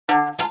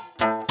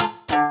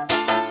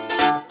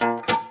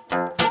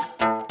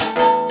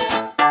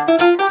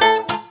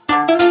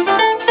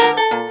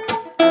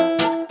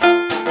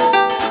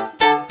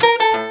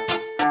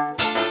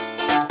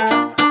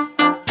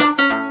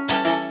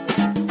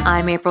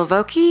April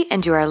Vokey,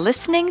 and you are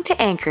listening to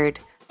Anchored,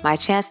 my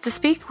chance to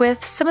speak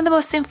with some of the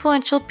most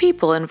influential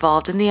people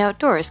involved in the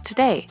outdoors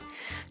today.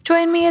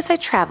 Join me as I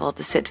travel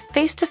to sit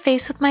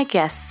face-to-face with my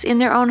guests in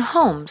their own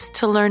homes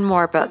to learn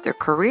more about their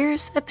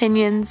careers,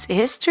 opinions,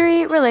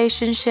 history,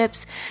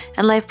 relationships,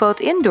 and life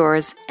both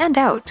indoors and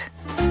out.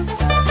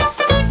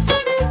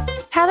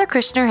 Tyler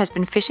Kushnir has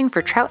been fishing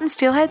for trout and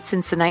steelhead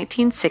since the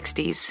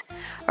 1960s.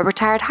 A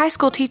retired high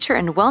school teacher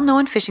and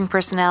well-known fishing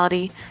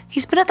personality,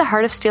 he's been at the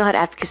heart of steelhead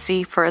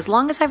advocacy for as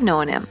long as I've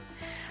known him.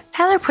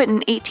 Tyler put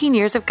in 18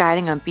 years of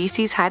guiding on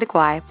BC's Haida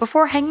Gwaii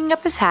before hanging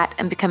up his hat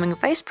and becoming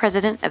vice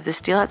president of the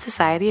Steelhead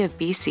Society of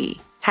BC.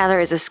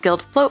 Tyler is a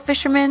skilled float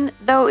fisherman,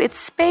 though it's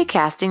spey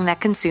casting that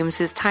consumes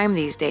his time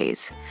these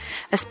days.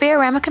 A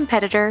speyorama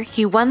competitor,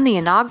 he won the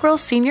inaugural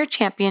senior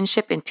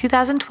championship in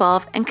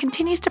 2012 and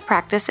continues to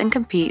practice and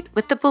compete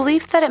with the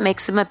belief that it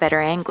makes him a better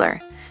angler.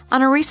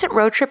 On a recent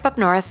road trip up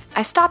north,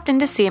 I stopped in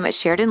to see him at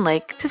Sheraton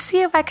Lake to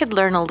see if I could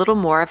learn a little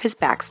more of his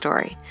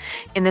backstory.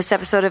 In this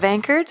episode of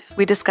Anchored,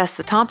 we discuss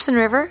the Thompson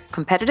River,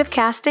 competitive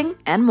casting,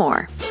 and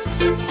more.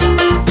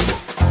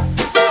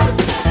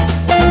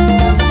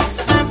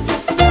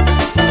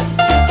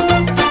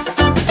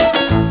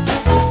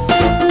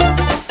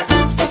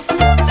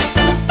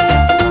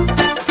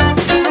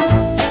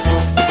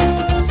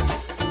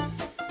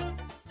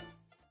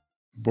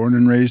 Born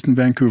and raised in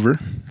Vancouver,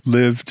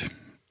 lived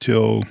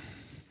till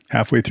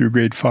halfway through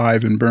grade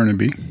 5 in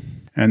Burnaby,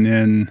 and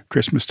then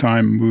Christmas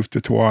time moved to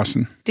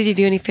Tsawwassen. Did you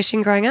do any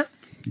fishing growing up?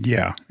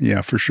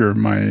 Yeah, for sure.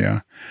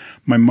 My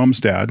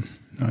mom's dad,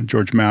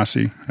 George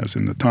Massey, as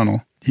in the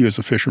tunnel, he was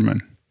a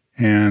fisherman,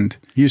 and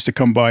he used to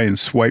come by and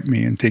swipe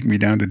me and take me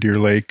down to Deer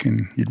Lake,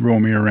 and he'd row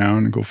me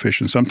around and go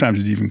fishing.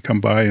 Sometimes he'd even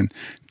come by and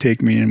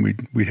take me, and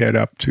we'd head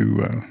up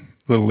to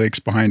little lakes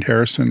behind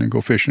Harrison and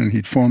go fishing. And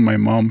he'd phone my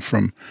mom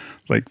from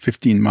like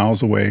 15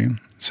 miles away and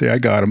say, "I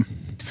got him."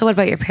 So what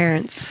about your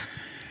parents?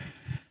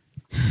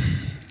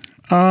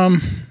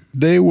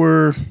 They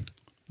were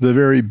the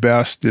very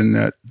best in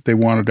that they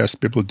wanted us to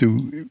be able to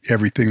do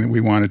everything that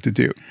we wanted to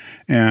do.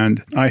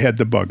 And I had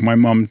the bug. My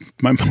mom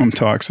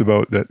talks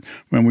about that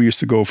when we used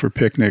to go for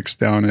picnics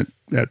down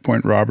at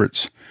Point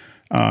Roberts,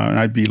 and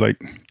I'd be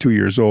like 2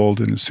 years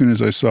old, and as soon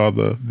as I saw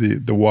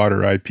the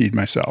water, I peed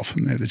myself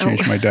and I had to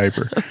change my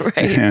diaper.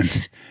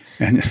 Right.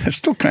 And it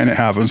still kind of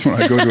happens when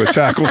I go to a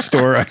tackle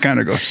store. I kind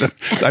of go,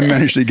 I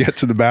managed to get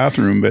to the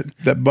bathroom, but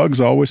that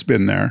bug's always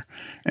been there.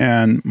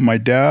 And my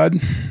dad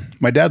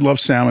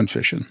loved salmon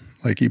fishing.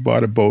 Like he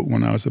bought a boat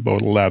when I was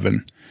about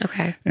 11.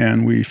 Okay.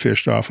 And we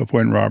fished off of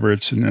Point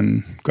Roberts and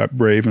then got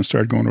brave and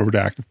started going over to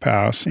Active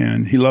Pass.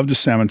 And he loved his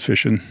salmon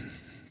fishing.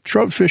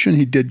 Trout fishing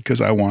he did because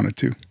I wanted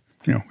to.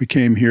 You know, we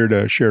came here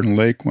to Sheraton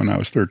Lake when I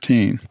was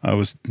 13. I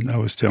was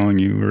telling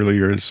you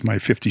earlier, it's my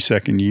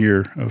 52nd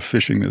year of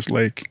fishing this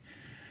lake.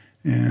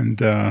 And,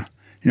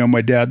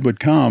 my dad would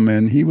come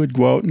and he would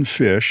go out and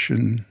fish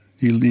and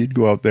he'd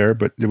go out there,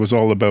 but it was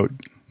all about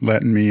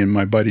letting me and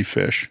my buddy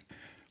fish.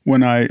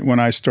 When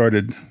I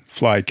started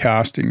fly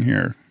casting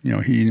here,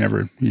 he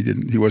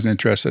wasn't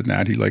interested in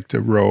that. He liked to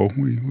row.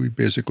 We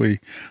basically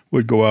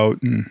would go out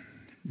and,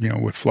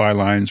 with fly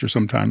lines or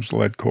sometimes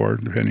lead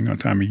cord, depending on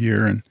time of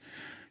year, and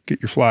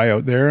get your fly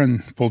out there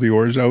and pull the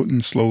oars out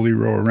and slowly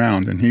row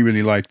around. And he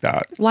really liked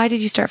that. Why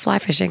did you start fly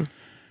fishing?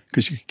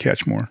 Because you could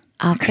catch more.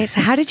 Okay, so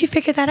how did you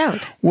figure that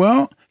out?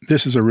 Well,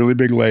 this is a really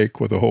big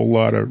lake with a whole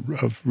lot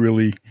of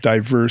really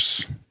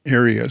diverse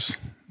areas.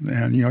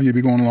 And, you'll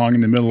be going along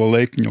in the middle of the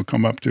lake and you'll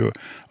come up to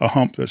a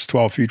hump that's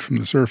 12 feet from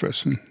the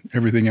surface and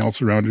everything else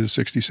around it is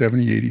 60,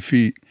 70, 80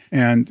 feet.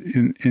 And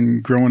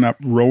in growing up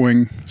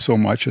rowing so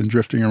much and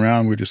drifting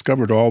around, we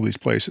discovered all these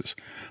places.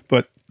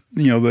 But,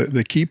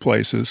 the key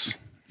places,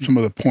 some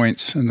of the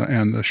points and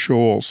the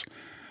shoals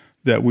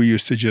that we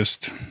used to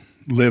just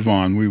live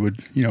on, we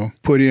would,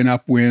 put in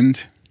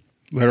upwind,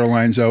 let our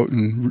lines out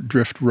and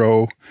drift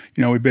row.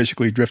 We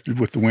basically drifted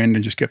with the wind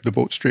and just kept the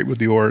boat straight with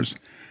the oars.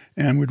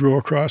 And we'd row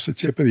across the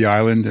tip of the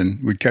island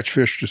and we'd catch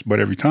fish just about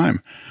every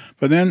time.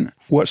 But then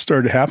what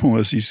started to happen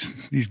was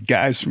these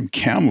guys from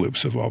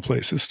Kamloops, of all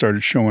places,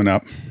 started showing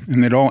up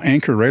and they'd all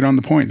anchor right on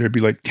the point. There'd be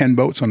like 10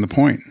 boats on the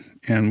point.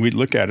 And we'd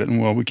look at it and,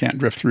 well, we can't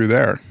drift through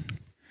there.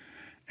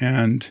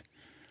 And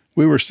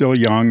we were still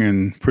young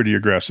and pretty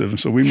aggressive. And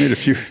so we made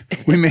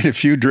a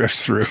few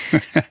drifts through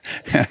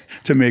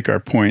to make our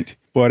point.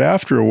 But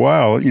after a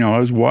while, I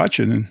was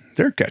watching and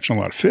they're catching a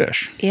lot of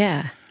fish.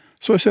 Yeah.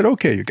 So I said,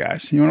 "Okay, you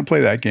guys, you want to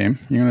play that game?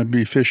 You're going to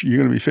be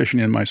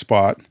fishing in my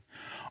spot.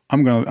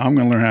 I'm going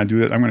to learn how to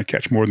do it. I'm going to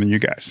catch more than you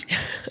guys."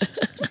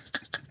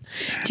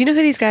 Do you know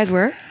who these guys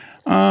were?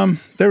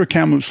 They were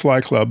Kamloops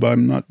Fly Club.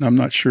 I'm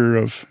not sure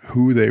of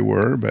who they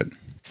were, but.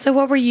 So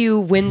what were you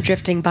wind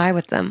drifting by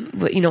with them?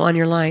 On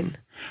your line?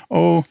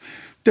 Oh,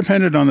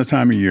 depended on the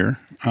time of year.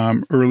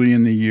 Early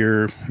in the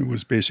year, it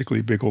was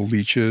basically big old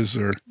leeches,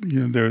 or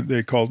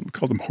they called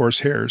them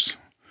horsehairs,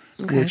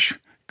 okay. Which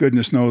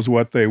goodness knows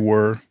what they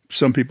were.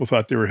 some people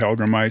thought they were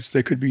hellgrammites.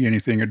 They could be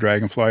anything, a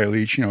dragonfly, a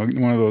leech,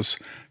 one of those,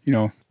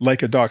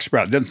 like a dock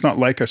sprout. It's not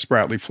like a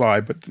spratly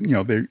fly, but,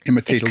 they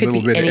imitate a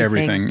little bit of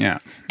everything. Yeah.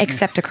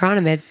 Except a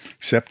chronomid.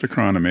 Except a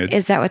chronomid.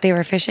 Is that what they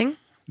were fishing?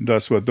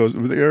 That's what they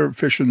were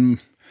fishing.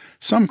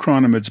 Some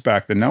chronomids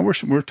back then. Now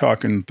we're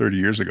talking 30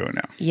 years ago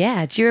now.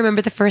 Yeah. Do you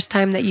remember the first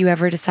time that you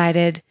ever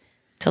decided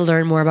to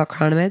learn more about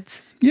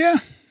chronomids? Yeah.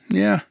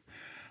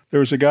 There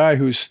was a guy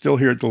who's still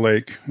here at the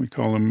lake. We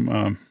call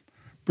him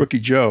Brookie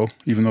Joe,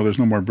 even though there's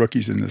no more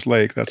brookies in this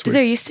lake.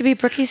 There used to be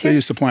brookies here? They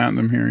used to plant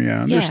them here,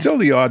 yeah. There's still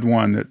the odd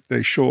one that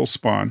they shoal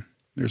spawn.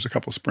 There's a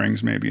couple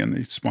springs maybe, and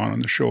they spawn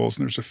on the shoals,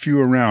 and there's a few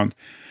around.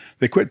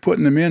 They quit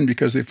putting them in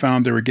because they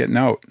found they were getting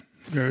out.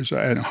 There's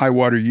high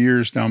water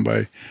years down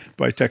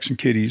by Texan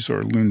Kitties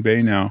or Loon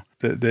Bay now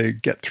that they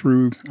get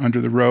through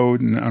under the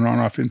road and on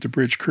off into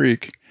Bridge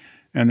Creek,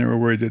 and they were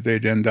worried that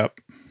they'd end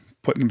up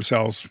putting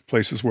themselves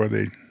places where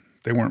they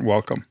weren't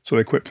welcome. So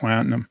they quit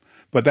planting them.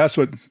 But that's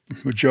with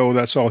Joe,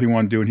 that's all he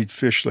wanted to do. And he'd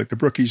fish, like the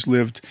brookies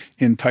lived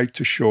in tight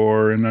to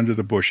shore and under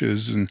the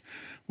bushes and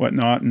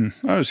whatnot. And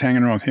I was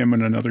hanging around with him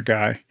and another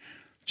guy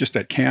just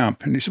at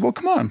camp. And he said, well,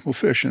 come on, we'll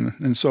fish.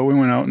 And so we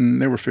went out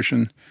and they were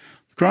fishing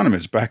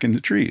chronomids back in the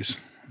trees.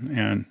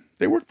 And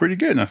they worked pretty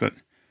good. And I thought,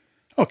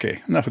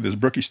 okay, enough of this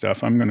brookie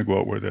stuff. I'm going to go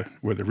out where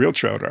the real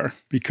trout are.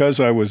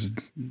 Because I was,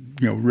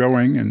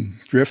 rowing and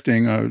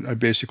drifting, I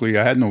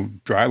had no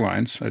dry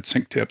lines. I had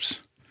sink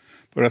tips.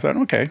 But I thought,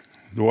 okay,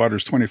 the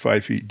water's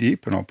 25 feet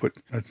deep, and I'll put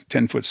a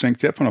 10-foot sink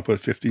tip, and I'll put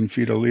 15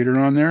 feet a leader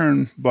on there,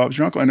 and Bob's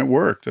your uncle. And it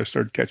worked. I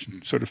started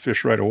catching sort of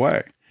fish right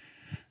away.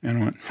 And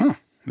I went,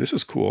 this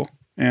is cool.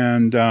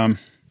 And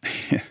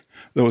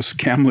those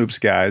Kamloops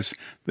guys,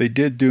 they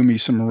did do me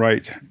some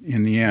right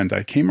in the end.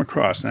 I came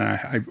across, and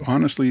I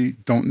honestly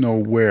don't know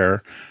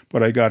where,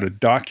 but I got a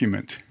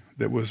document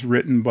that was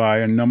written by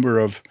a number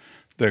of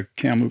the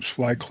Kamloops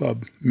Fly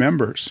Club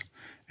members.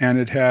 And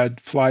it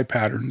had fly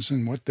patterns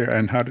and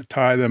and how to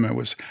tie them. It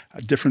was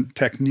different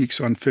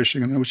techniques on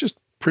fishing, and it was just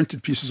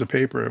printed pieces of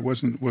paper. It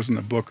wasn't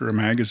a book or a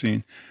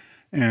magazine.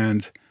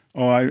 And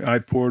I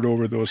pored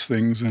over those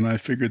things and I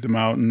figured them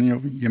out.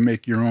 And you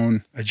make your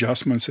own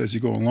adjustments as you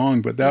go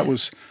along. But that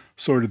was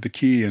sort of the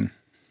key. And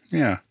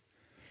yeah.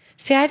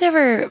 See, I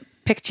never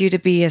picked you to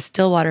be a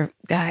Stillwater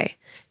guy.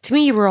 To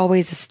me, you were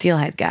always a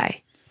steelhead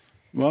guy.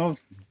 Well,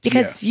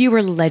 because you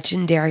were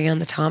legendary on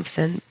the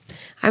Thompson.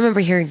 I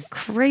remember hearing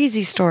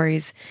crazy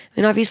stories.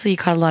 I mean, obviously you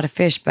caught a lot of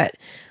fish, but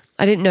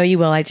I didn't know you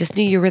well. I just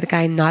knew you were the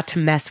guy not to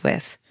mess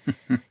with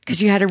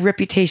because you had a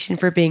reputation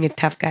for being a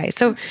tough guy.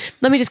 So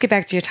let me just get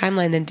back to your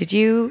timeline then. Did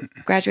you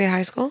graduate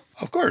high school?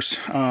 Of course.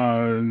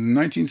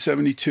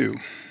 1972,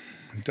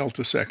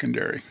 Delta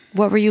Secondary.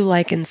 What were you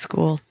like in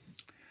school?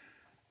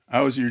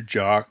 I was your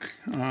jock.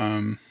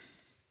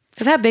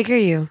 Because how big are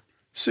you?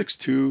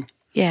 6'2".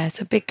 Yeah,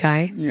 so big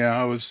guy. Yeah,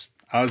 I was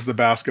the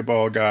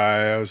basketball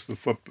guy. I was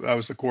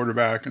the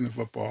quarterback in the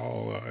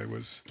football. I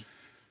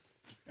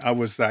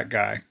was that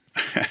guy.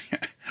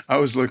 I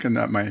was looking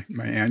at my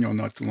annual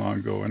not too long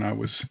ago, and I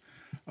was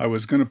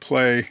going to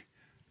play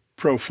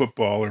pro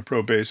football or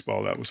pro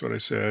baseball. That was what I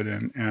said,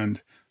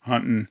 and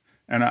hunting.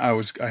 And I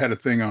had a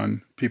thing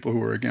on people who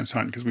were against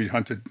hunting because we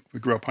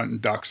grew up hunting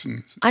ducks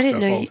and stuff. I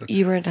didn't know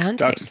you were into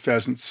hunting. Ducks and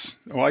pheasants.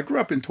 Well, I grew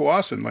up in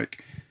Tawasin,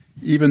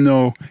 even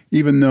though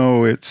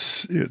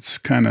it's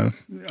kind of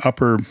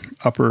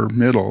upper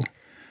middle,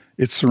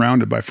 it's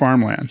surrounded by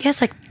farmland. Yeah,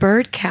 it's like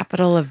bird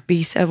capital of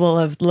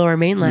of Lower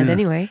Mainland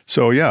anyway.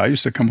 So yeah, I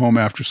used to come home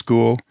after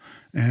school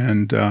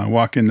and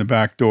walk in the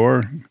back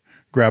door,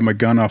 grab my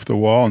gun off the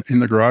wall,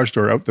 in the garage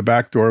door, out the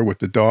back door with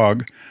the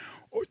dog,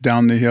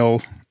 down the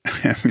hill,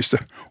 and we used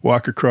to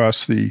walk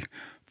across the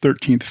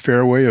 13th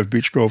fairway of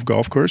Beach Grove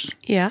Golf Course.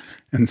 Yeah.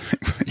 And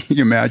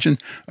you imagine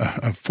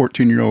a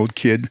 14-year-old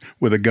kid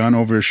with a gun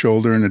over his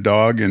shoulder and a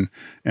dog, and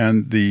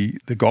the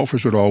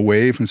golfers would all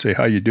wave and say,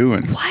 "How you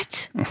doing?"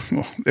 What?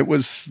 Well, that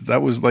was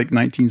like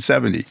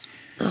 1970.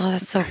 Oh,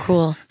 that's so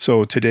cool.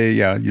 So today,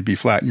 yeah, you'd be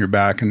flat in your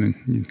back, and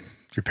then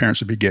your parents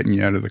would be getting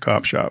you out of the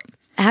cop shop.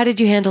 How did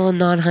you handle a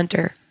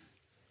non-hunter?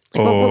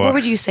 What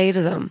would you say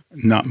to them?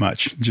 Not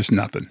much, just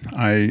nothing.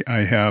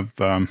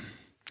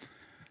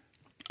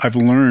 I've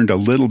learned a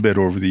little bit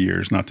over the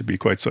years not to be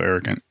quite so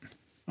arrogant.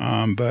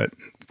 But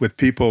with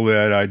people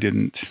that I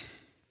didn't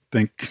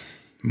think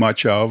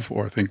much of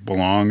or think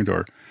belonged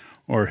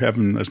or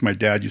heaven, as my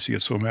dad used to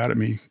get so mad at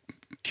me,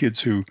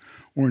 kids who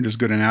weren't as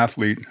good an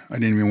athlete, I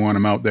didn't even want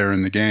them out there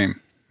in the game.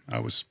 I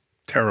was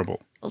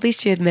terrible. At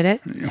least you admit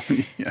it.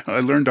 Yeah, I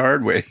learned the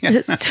hard way.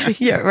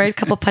 Yeah, right? A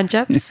couple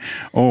punch-ups?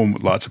 Oh,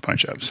 lots of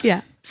punch-ups.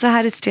 Yeah. So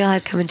how did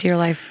steelhead come into your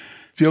life?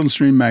 Field and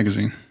Stream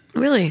magazine.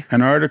 Really?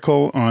 An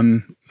article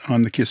on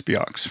the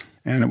Kispioks.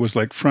 And it was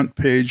like front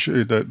page,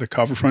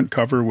 the front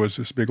cover was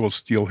this big old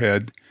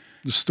steelhead.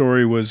 The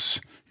story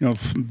was,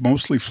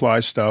 mostly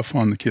fly stuff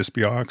on the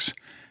Kispioks.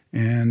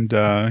 And,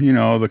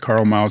 the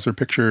Carl Mauser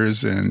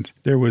pictures. And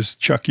there was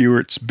Chuck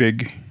Ewert's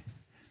big,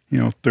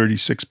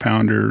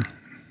 36-pounder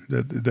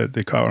that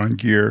they caught on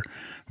gear.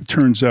 It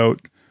turns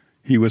out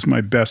he was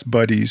my best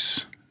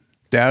buddy's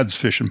dad's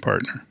fishing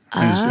partner.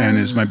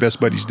 And my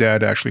best buddy's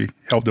dad actually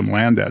helped him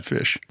land that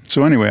fish.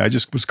 So anyway, I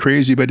just was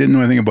crazy, but I didn't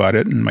know anything about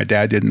it. And my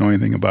dad didn't know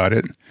anything about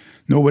it.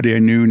 Nobody I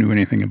knew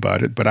anything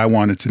about it, but I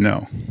wanted to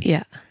know.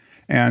 Yeah.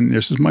 And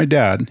this is my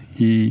dad.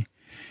 He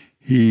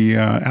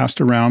asked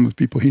around with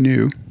people he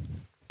knew.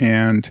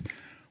 And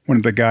one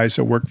of the guys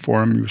that worked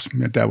for him,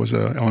 my dad was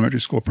an elementary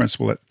school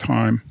principal at the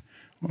time,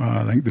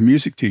 I think the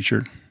music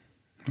teacher,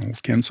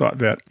 old Ken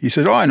Sotvet, he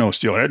said, I know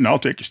steelhead, and I'll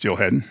take you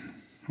steelhead.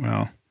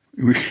 Well,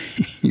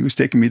 he was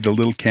taking me to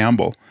Little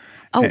Campbell.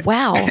 Oh,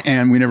 wow.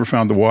 And we never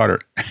found the water.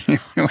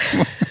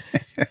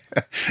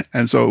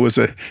 And so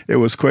it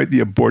was quite the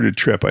aborted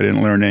trip. I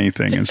didn't learn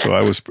anything. And so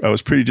I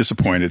was pretty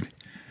disappointed.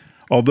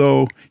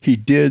 Although he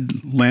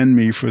did lend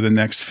me for the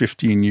next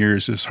 15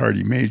 years his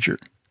Hardy Major.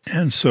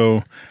 And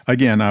so,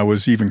 again, I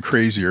was even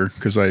crazier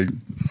because I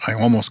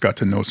almost got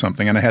to know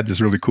something, and I had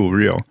this really cool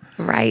reel.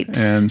 Right.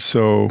 And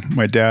so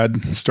my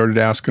dad started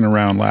asking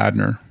around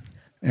Ladner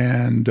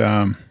and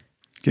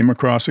came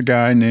across a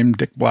guy named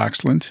Dick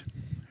Blaxland,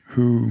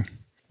 who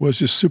was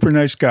just super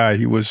nice guy.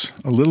 He was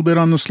a little bit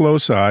on the slow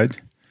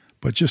side,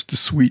 but just a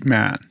sweet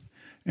man.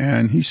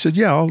 And he said,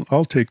 yeah,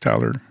 I'll take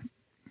Tyler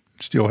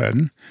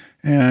steelheading.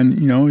 And,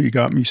 he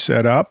got me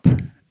set up,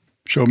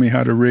 showed me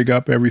how to rig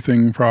up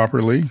everything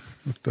properly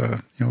with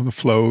the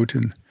float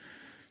and.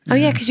 Oh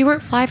yeah, because you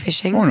weren't fly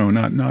fishing. Oh no,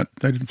 not.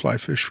 I didn't fly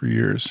fish for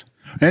years.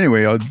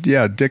 Anyway,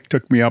 Dick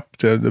took me up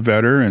to the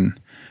Vetter,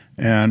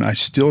 and I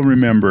still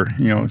remember,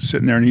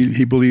 sitting there, and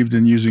he believed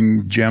in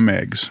using gem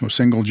eggs, a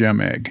single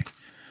gem egg.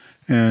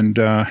 And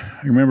I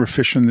remember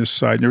fishing this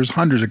side. There was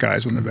hundreds of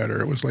guys on the Vetter.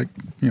 It was like,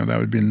 that would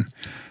have been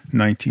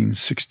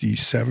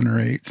 1967 or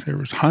 8. There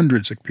was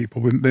hundreds of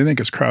people. They think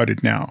it's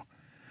crowded now.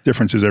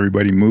 Difference is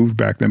everybody moved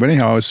back then. But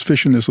anyhow, I was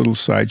fishing this little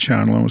side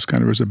channel, and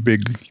it was a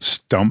big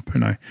stump,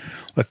 and I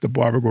let the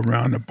bobber go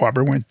around. The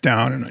bobber went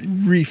down, and I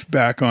reefed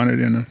back on it,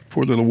 and a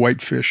poor little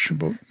whitefish,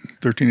 about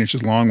 13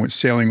 inches long, went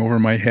sailing over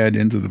my head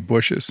into the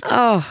bushes.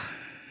 Oh.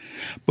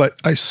 But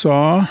I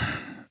saw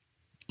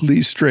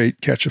Lee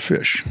Strait catch a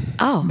fish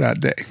that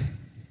day,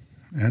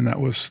 and that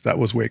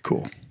was way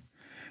cool.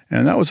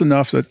 And that was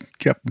enough that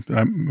kept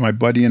my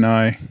buddy and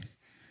I,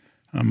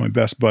 my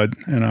best bud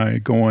and I,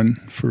 going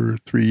for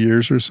 3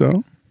 years or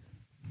so.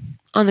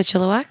 On the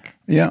Chilliwack?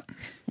 Yeah.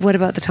 What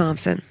about the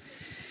Thompson?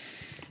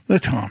 The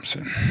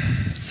Thompson.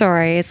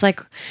 Sorry,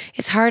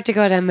 it's hard to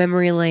go down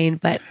memory lane,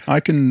 but I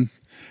can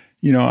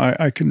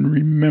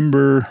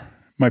remember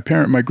my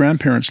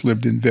grandparents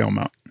lived in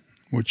Valemount,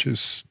 which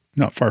is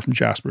not far from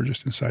Jasper,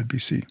 just inside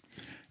BC.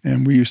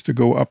 And we used to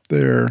go up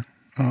there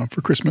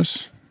for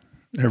Christmas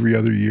every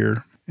other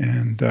year.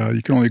 And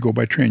you can only go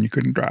by train. You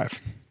couldn't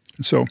drive.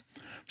 And so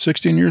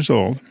 16 years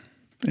old,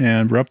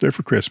 and we're up there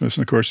for Christmas.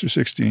 And of course, you're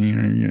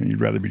 16, you'd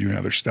rather be doing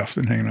other stuff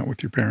than hanging out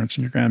with your parents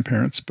and your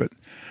grandparents. But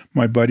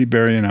my buddy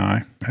Barry and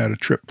I had a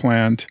trip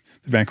planned to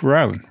Vancouver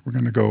Island. We're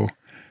going to go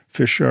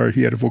fish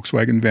he had a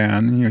Volkswagen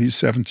van. He's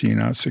 17,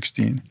 I was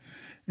 16.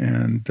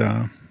 And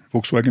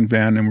Volkswagen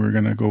van, and we were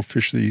going to go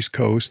fish the East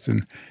Coast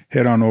and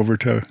head on over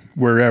to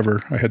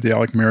wherever. I had the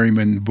Alec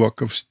Merriman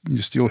book of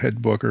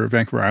Steelhead book, or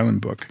Vancouver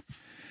Island book.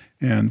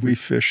 And we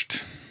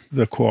fished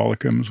the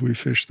Qualicums, we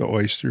fished the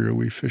oyster,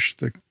 we fished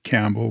the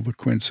Campbell, the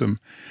Quinsam. And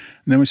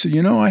then we said,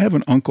 I have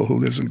an uncle who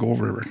lives in Gold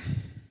River.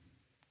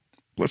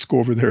 Let's go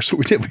over there. So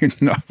we did. We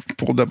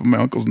pulled up at my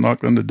uncle's,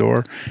 knocked on the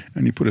door,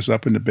 and he put us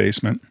up in the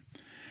basement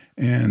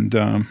and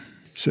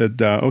said,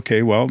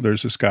 okay, well,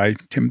 there's this guy,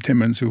 Tim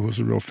Timmons, who was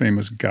a real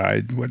famous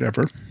guide,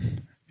 whatever.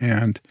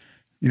 And,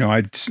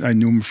 I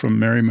knew him from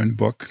Merriman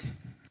book.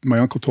 My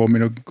uncle told me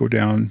to go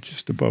down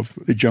just above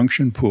the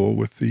junction pool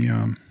with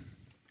the...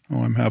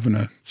 I'm having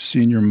a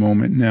senior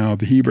moment now.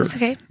 The Heber,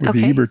 okay. Where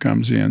the Heber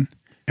comes in.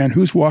 And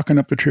who's walking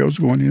up the trails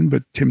going in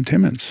but Tim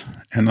Timmons?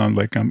 And I'm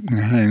like, and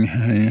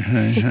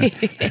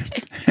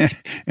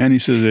he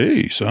says,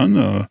 hey,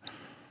 son,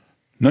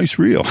 nice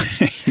reel.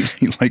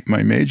 He liked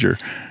my major.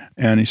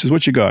 And he says,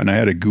 what you got? And I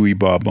had a gooey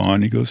bob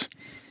on. He goes,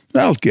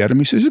 I'll get him.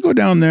 He says, go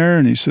down there.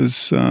 And he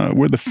says,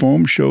 where the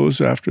foam shows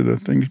after the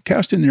thing,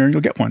 cast in there and you'll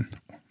get one.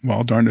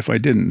 Well, darned if I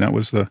didn't. That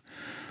was the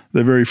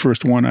very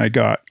first one I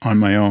got on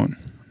my own.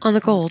 On the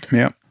Gold.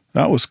 Yeah,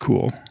 that was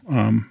cool.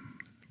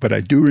 But I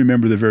do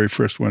remember the very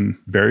first one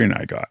Barry and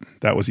I got.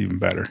 That was even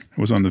better. It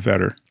was on the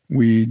Vetter.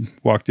 We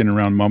walked in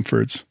around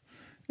Mumford's,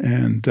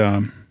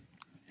 and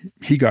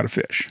he got a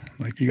fish.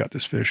 Like, he got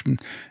this fish.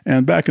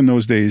 And back in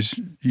those days,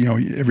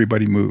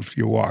 everybody moved.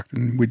 You walked,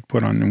 and we'd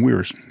put on, and we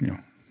were,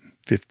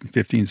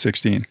 15,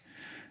 16.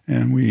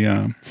 And we...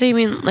 so you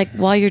mean, like,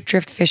 while you're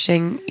drift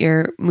fishing,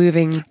 you're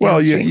moving Well,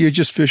 downstream? you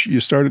just fish. You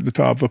start at the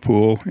top of a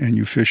pool, and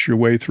you fish your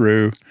way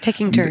through.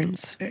 Taking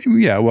turns.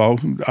 Yeah, well,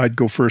 I'd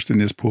go first in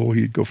this pool.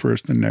 He'd go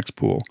first in the next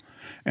pool.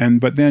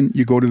 But then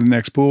you go to the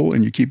next pool,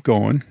 and you keep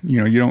going.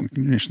 You don't...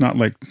 It's not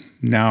like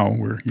now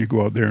where you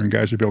go out there and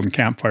guys are building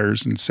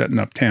campfires and setting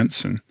up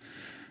tents, and,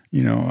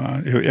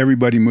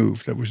 everybody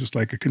moved. That was just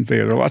like a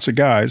conveyor. There are lots of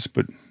guys,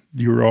 but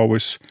you were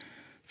always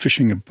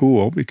fishing a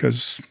pool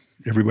because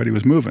everybody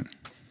was moving.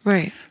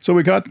 Right. So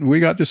we got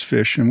this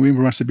fish, and we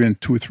must have been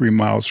 2 or 3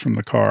 miles from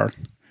the car.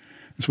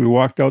 So we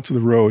walked out to the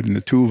road, and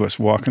the two of us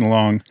walking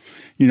along,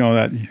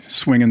 that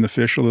swinging the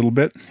fish a little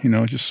bit,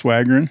 just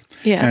swaggering.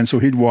 Yeah. And so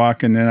he'd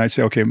walk, and then I'd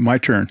say, okay, my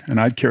turn. And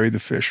I'd carry the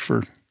fish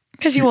for...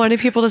 Because you wanted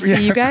people to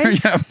see you guys?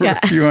 For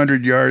a few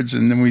hundred yards.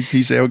 And then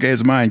he'd say, okay,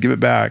 it's mine, give it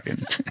back.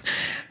 And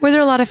were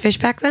there a lot of fish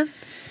back then?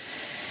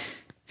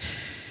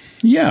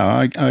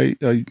 Yeah,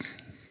 I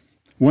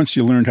once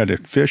you learned how to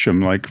fish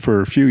them, like for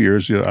a few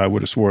years, I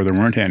would have swore there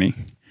weren't any.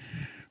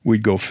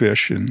 We'd go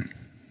fish and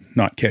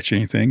not catch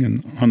anything.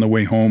 And on the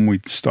way home,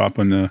 we'd stop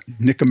on the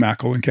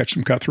Nicamackle and catch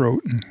some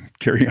cutthroat and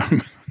carry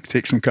on,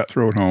 take some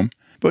cutthroat home.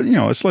 But,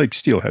 it's like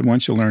steelhead.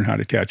 Once you learn how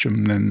to catch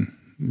them, then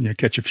you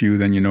catch a few,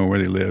 then you know where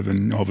they live.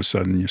 And all of a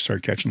sudden, you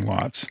start catching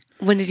lots.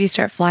 When did you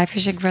start fly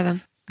fishing for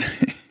them?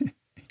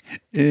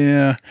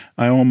 Yeah,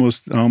 I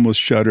almost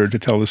shudder to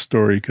tell the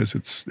story because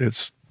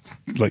it's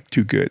like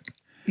too good.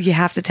 You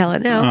have to tell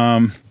it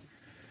now.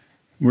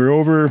 We're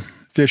over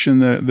fishing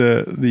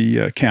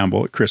the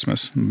Campbell at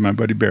Christmas. My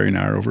buddy Barry and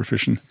I are over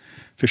fishing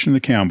the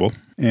Campbell,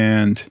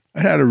 and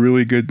I had a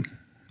really good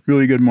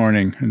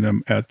morning.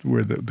 And at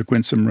where the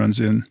Quinsam runs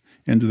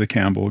into the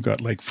Campbell,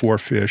 got like 4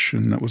 fish,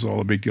 and that was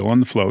all a big deal on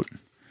the float.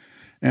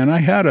 And I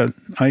had a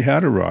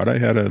rod. I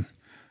had a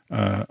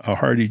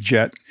Hardy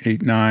Jet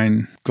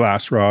 8.9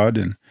 glass rod,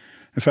 and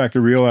in fact,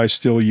 a reel I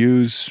still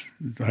use.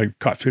 I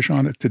caught fish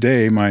on it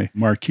today. My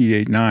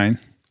Marquee 8.9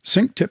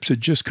 sink tips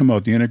had just come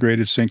out. The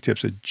integrated sink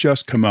tips had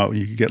just come out.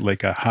 You could get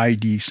like a high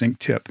D sink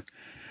tip,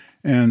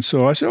 and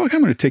so I said, "Okay,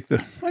 I'm going to take the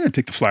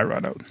fly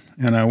rod out."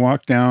 And I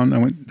walked down.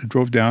 I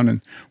drove down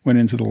and went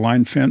into the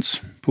line fence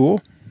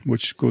pool,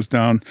 which goes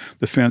down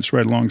the fence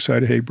right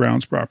alongside of Haig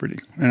Brown's property.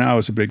 And I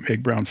was a big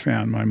Haig Brown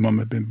fan. My mom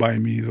had been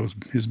buying me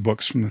his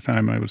books from the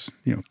time I was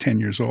 10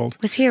 years old.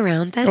 Was he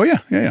around then? Oh yeah.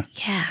 Yeah.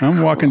 I'm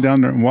cool. walking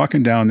down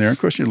there. Of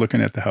course, you're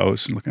looking at the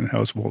house.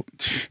 Well,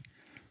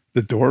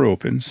 the door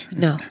opens.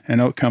 No.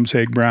 And out comes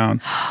Haig Brown,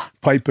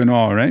 pipe and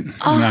all, right?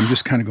 Oh. And I'm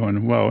just kind of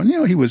going, whoa.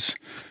 And he was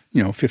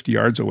 50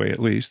 yards away at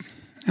least.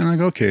 And I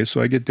go, okay.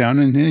 So I get down,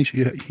 and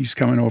he's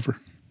coming over.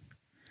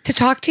 To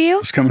talk to you?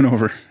 He's coming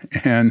over,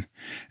 and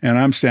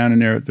I'm standing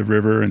there at the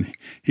river, and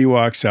he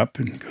walks up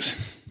and he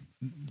goes,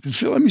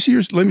 let me see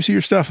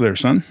your stuff there,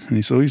 son.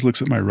 And he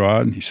looks at my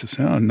rod, and he says,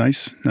 oh,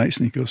 nice. And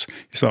he goes,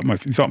 he thought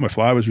my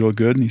fly was real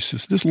good, and he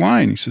says, this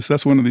line, he says,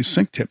 that's one of these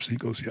sink tips.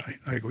 And he goes, yeah.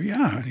 I go,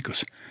 yeah. And he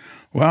goes,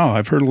 wow,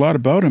 I've heard a lot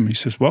about him. He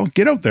says, well,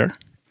 get out there.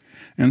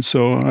 And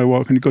so I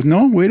walk, and he goes,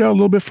 no, wait out a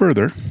little bit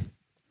further.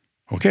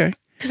 Okay.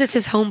 Because it's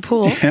his home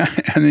pool. Yeah.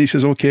 And then he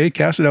says, okay,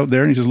 cast it out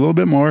there. And he says, a little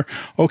bit more.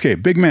 Okay,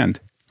 big mend.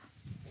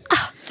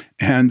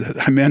 And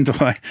I mend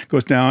the line,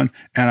 goes down,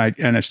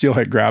 and a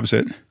steelhead grabs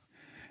it,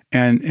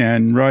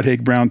 and Rod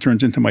Haig Brown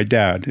turns into my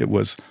dad. It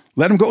was,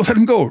 let him go,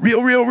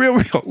 reel,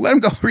 let him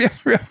go,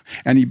 reel.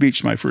 And he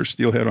beached my first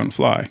steelhead on the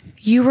fly.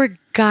 You were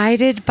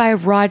guided by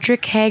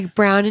Roderick Haig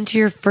Brown into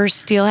your first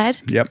steelhead?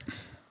 Yep.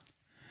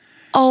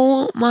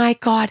 Oh my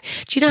God.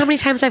 Do you know how many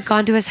times I've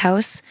gone to his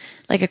house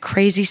like a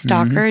crazy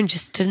stalker and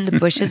just stood in the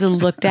bushes and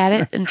looked at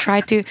it and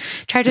tried to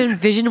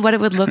envision what it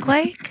would look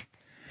like?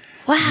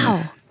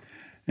 Wow.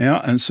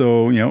 Yeah, and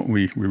so,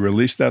 we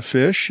released that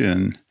fish,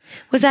 and...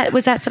 Was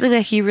that something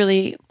that he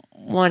really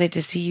wanted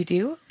to see you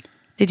do?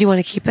 Did you want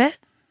to keep it?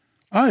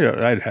 I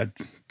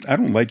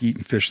don't like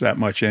eating fish that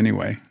much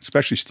anyway,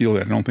 especially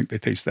steelhead. I don't think they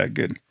taste that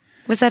good.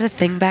 Was that a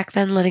thing back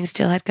then, letting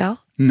steelhead go?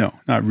 No,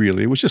 not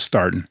really. It was just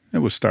starting.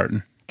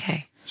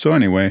 Okay. So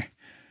anyway,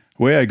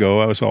 away I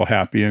go. I was all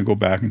happy, and I go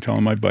back and tell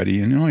my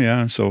buddy,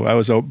 and so I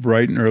was out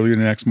bright and early the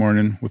next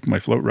morning with my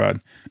float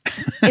rod.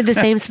 In the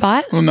same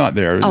spot? Well, not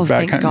there. Oh,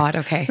 thank God.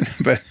 Okay.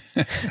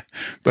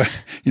 But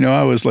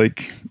I was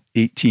like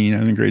 18.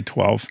 I was in grade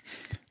 12.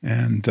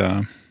 And,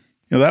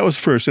 that was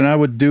first. And I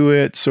would do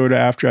it sort of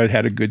after I'd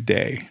had a good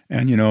day.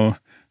 And,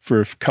 for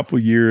a couple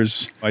of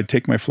years, I'd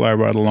take my fly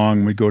rod along,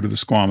 and we'd go to the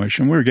Squamish.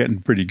 And we were getting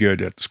pretty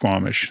good at the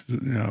Squamish.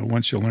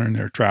 Once you learn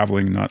they're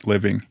traveling, not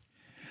living.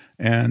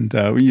 And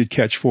you'd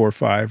catch 4 or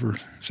 5 or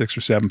 6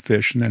 or 7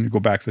 fish, and then you'd go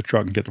back to the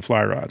truck and get the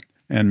fly rod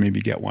and maybe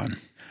get one.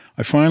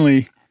 I've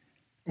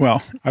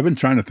been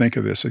trying to think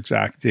of this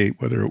exact date,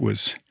 whether it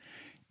was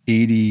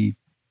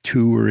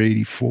 82 or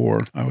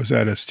 84. I was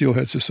at a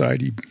Steelhead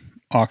Society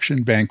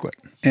auction banquet,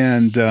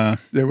 and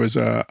there was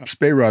a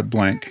spey rod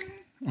blank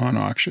on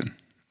auction.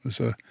 It was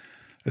a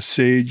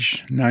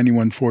Sage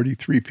 9140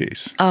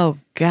 3-piece. Oh,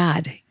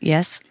 God.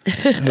 Yes.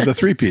 The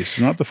 3-piece,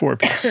 not the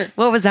 4-piece.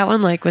 What was that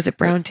one like? Was it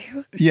brown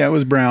too? Yeah, it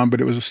was brown,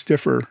 but it was a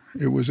stiffer.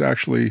 It was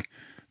actually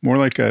more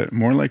like a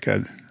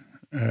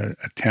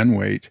 10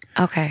 weight.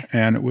 Okay.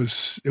 And it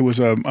was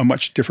a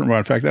much different rod.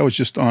 In fact, I was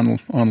just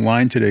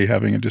online today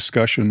having a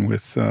discussion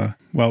with, it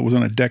was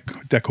on a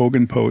Deck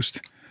Hogan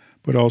post,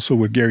 but also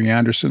with Gary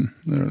Anderson,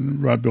 the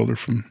rod builder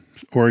from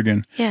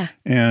Oregon. Yeah.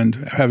 And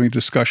having a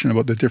discussion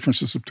about the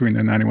differences between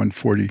the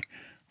 9140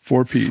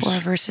 4-piece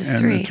 4 versus and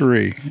 3. the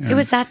 3. It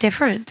was that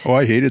different. Oh,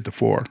 I hated the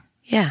 4.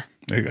 Yeah.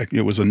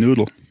 It was a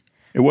noodle.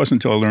 It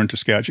wasn't until I learned to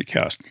Skagit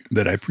cast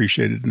that I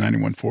appreciated the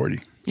 9140.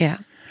 Yeah.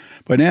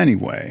 But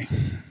anyway,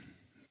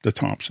 the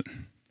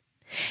Thompson.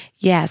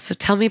 Yeah. So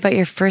tell me about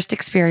your first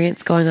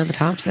experience going on the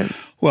Thompson.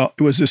 Well,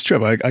 it was this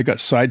trip. I got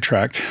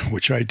sidetracked,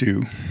 which I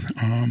do.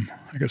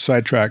 I got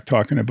sidetracked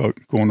talking about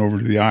going over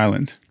to the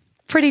island.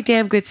 Pretty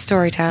damn good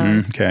story,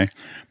 Tyler. Okay.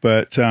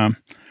 But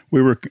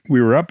we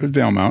were up at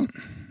Valemount,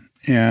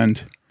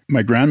 and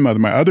my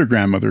other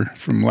grandmother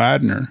from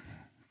Ladner,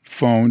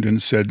 phoned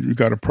and said, "You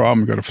got a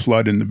problem. You got a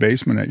flood in the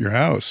basement at your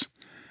house."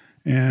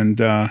 And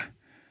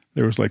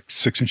there was like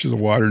 6 inches of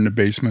water in the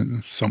basement,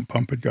 and some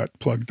pump had got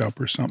plugged up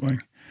or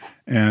something.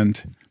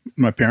 And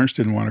my parents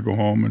didn't want to go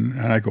home, and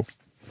I go,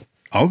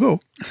 "I'll go,"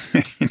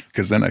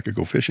 because then I could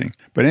go fishing.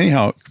 But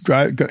anyhow,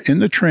 in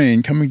the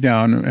train coming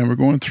down, and we're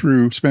going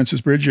through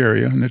Spence's Bridge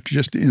area, and it's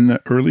just in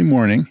the early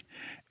morning,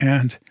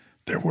 and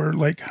there were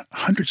like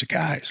hundreds of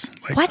guys.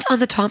 Like, what, on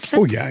the Thompson?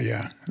 Oh,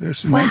 yeah.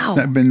 Wow.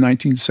 That had been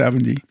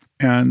 1970.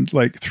 And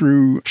like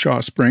through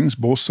Shaw Springs,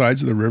 both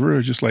sides of the river, it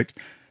was just like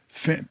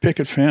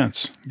picket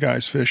fence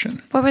guys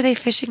fishing. What were they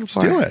fishing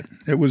for? Steelhead.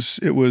 It was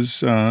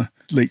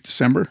late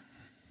December,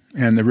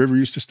 and the river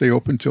used to stay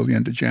open till the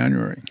end of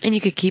January. And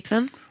you could keep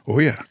them? Oh,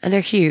 yeah. And they're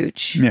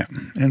huge. Yeah.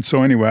 And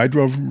so anyway,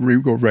 we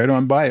go right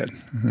on by it.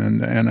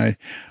 And I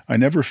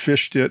never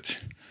fished it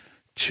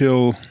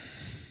till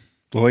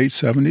the late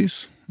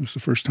 70s. It was the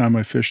first time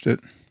I fished it.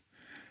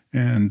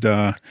 And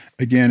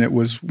again, it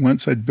was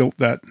once I'd built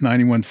that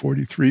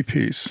 9143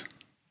 piece.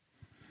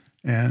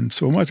 And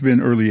so it might have been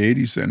early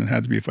 80s then. It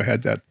had to be if I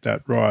had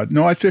that rod.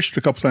 No, I fished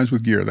a couple times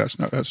with gear.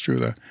 That's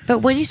true. But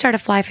when you started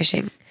fly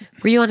fishing,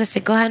 were you on a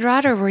single hand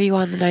rod or were you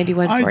on the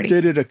 9140? I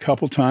did it a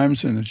couple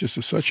times, and it's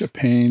just such a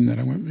pain that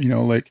I went,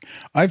 like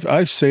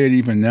I say it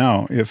even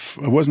now. If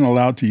I wasn't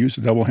allowed to use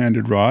a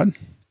double-handed rod,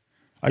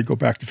 I'd go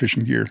back to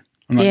fishing gear.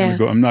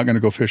 I'm not going to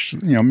go fish,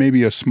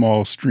 maybe a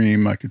small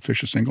stream I could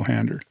fish a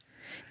single-hander.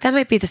 That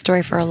might be the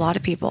story for a lot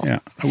of people. Yeah,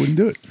 I wouldn't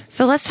do it.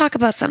 So let's talk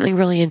about something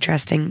really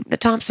interesting. The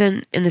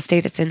Thompson, in the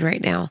state it's in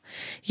right now,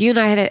 you and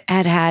I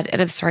had, and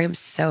I'm sorry, I'm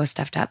so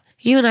stuffed up.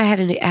 You and I had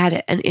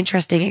an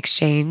interesting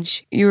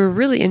exchange. You were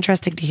really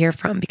interesting to hear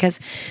from, because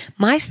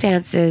my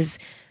stance is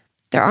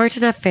there aren't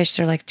enough fish.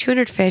 There are like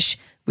 200 fish.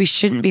 We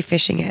shouldn't be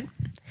fishing it.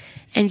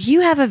 And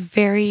you have a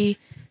very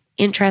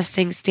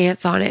interesting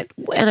stance on it.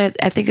 And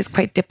I think it's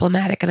quite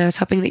diplomatic, and I was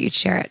hoping that you'd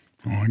share it.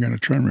 Oh, I'm going to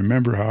try and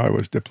remember how I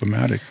was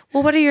diplomatic.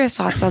 Well, what are your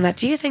thoughts on that?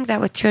 Do you think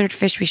that with 200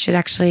 fish, we should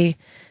actually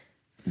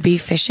be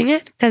fishing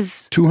it?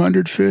 Because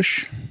 200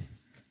 fish?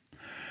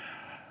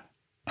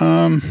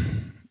 I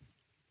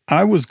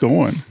was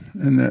going.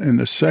 In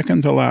the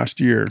second to last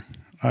year,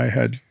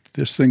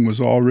 this thing was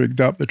all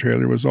rigged up. The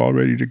trailer was all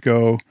ready to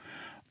go.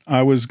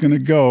 I was going to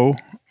go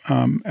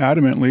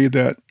adamantly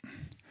that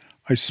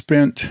I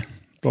spent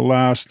the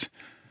last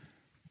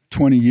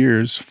 20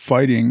 years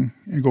fighting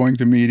and going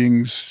to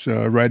meetings,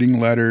 writing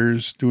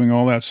letters, doing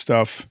all that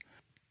stuff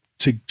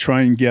to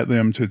try and get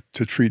them to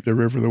treat the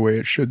river the way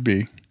it should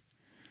be.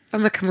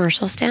 From a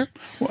commercial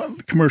stance? Well,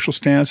 commercial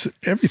stance,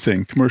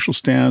 everything. Commercial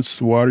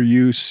stance, water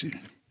use.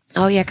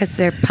 Oh, yeah, because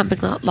they're pumping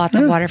lots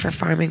of water for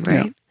farming,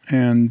 right? Yeah.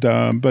 And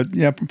but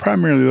yeah,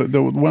 primarily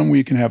the one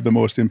we can have the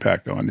most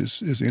impact on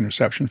is the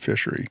interception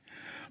fishery.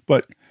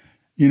 But,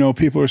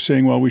 people are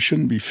saying, well, we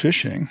shouldn't be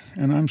fishing.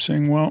 And I'm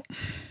saying, well,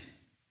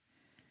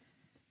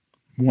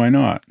 why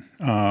not?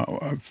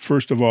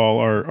 First of all,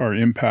 our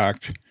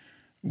impact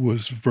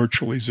was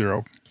virtually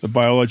zero. The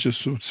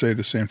biologists would say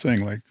the same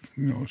thing, like,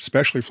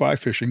 especially fly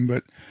fishing,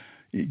 but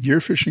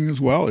gear fishing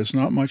as well is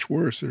not much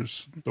worse.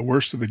 The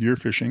worst of the gear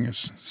fishing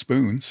is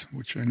spoons,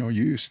 which I know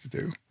you used to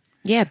do.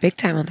 Yeah, big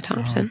time on the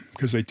Thompson.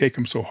 Because they take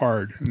them so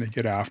hard and they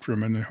get after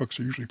them, and the hooks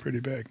are usually pretty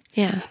big.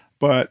 Yeah.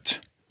 But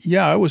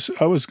yeah, I was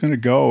going to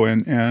go,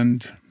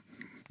 and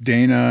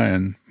Dana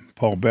and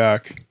Paul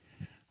Beck,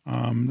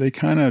 they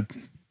kind of,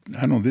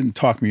 didn't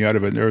talk me out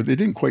of it. They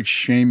didn't quite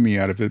shame me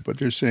out of it, but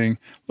they're saying,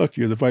 look,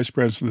 you're the vice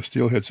president of the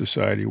Steelhead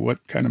Society.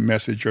 What kind of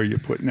message are you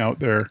putting out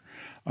there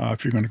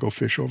if you're going to go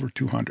fish over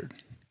 200?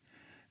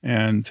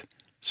 And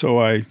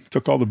so I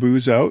took all the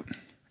booze out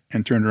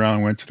and turned around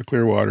and went to the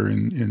Clearwater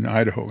in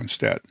Idaho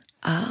instead.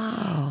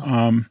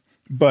 Oh.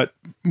 But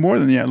more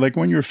than that, like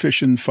when you're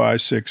fishing 500,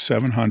 600,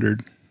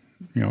 700,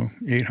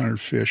 800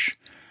 fish,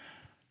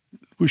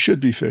 we should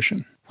be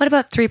fishing. What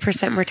about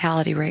 3%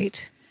 mortality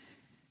rate?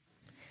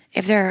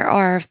 If there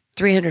are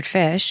 300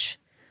 fish,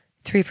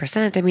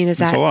 3%, I mean, is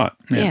that... That's a lot.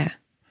 Yeah.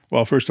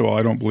 Well, first of all,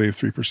 I don't believe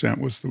 3%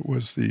 was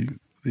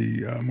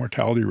the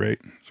mortality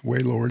rate. It's way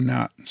lower than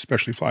that,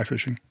 especially fly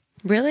fishing.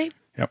 Really?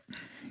 Yep.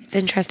 It's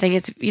interesting.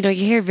 It's, you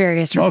hear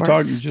various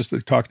reports.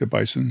 Talk to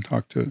Bison,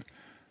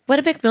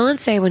 What did McMillan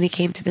say when he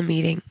came to the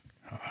meeting?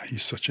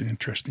 He's such an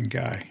interesting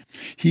guy.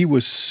 He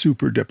was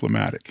super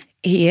diplomatic.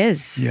 He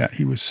is. Yeah,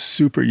 he was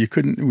super. You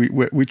couldn't.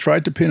 We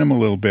tried to pin him a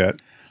little bit.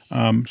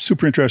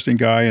 Super interesting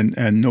guy,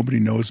 and nobody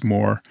knows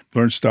more.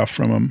 Learn stuff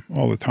from him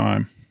all the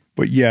time.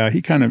 But yeah,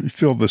 he kind of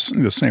felt the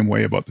same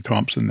way about the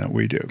Thompson that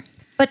we do.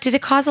 But did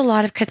it cause a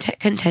lot of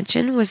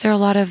contention? Was there a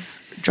lot of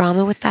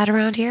drama with that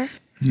around here?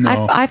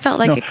 No. I felt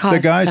like it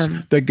caused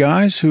some. The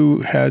guys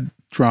who had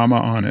drama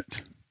on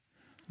it,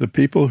 the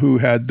people who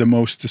had the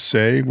most to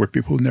say were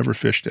people who never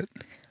fished it.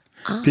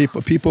 Oh.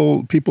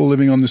 People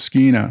living on the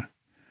Skeena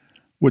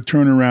would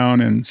turn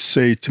around and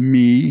say to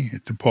me,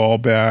 to Paul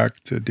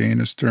Beck, to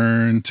Dana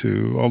Stern,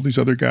 to all these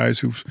other guys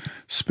who've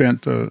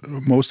spent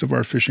most of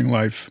our fishing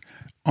life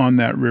on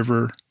that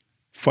river,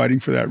 fighting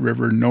for that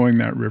river, knowing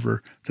that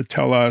river, to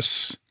tell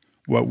us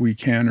what we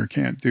can or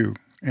can't do.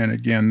 And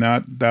again,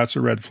 that's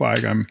a red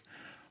flag. I'm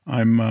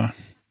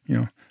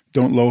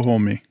don't low-hole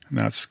me. And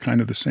that's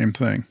kind of the same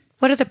thing.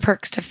 What are the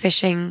perks to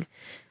fishing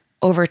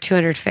over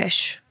 200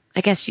 fish?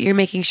 I guess you're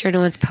making sure no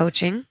one's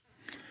poaching.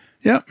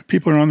 Yeah,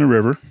 people are on the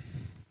river.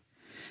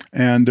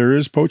 And there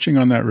is poaching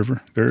on that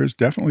river. There is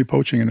definitely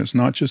poaching, and it's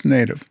not just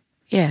native.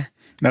 Yeah.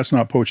 That's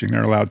not poaching.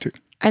 They're allowed to.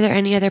 Are there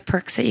any other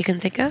perks that you can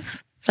think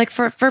of? Like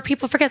for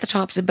people, forget the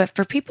Thompson, but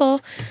for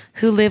people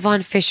who live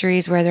on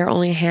fisheries where there are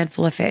only a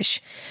handful of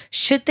fish,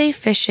 should they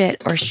fish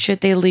it or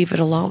should they leave it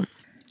alone,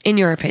 in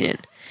your opinion?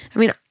 I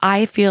mean,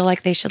 I feel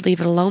like they should leave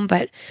it alone,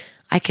 but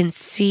I can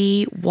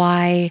see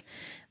why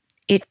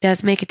it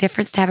does make a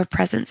difference to have a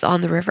presence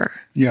on the river.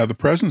 Yeah, the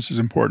presence is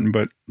important,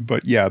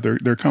 but yeah,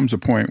 there comes a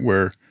point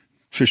where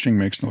fishing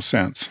makes no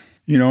sense.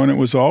 And it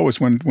was always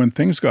when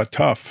things got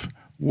tough,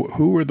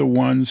 who were the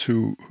ones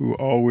who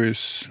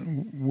always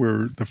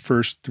were the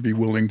first to be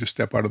willing to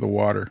step out of the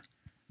water?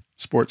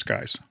 Sports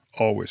guys,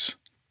 always.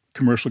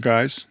 Commercial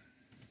guys,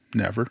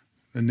 never.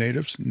 The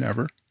natives,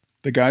 never.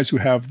 The guys who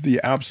have the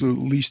absolute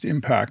least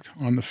impact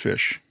on the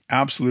fish,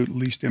 absolute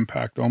least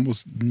impact,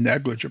 almost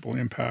negligible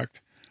impact,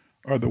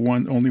 are the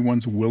only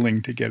ones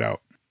willing to get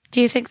out.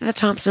 Do you think that the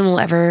Thompson will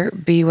ever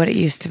be what it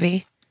used to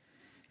be?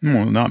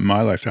 No, not in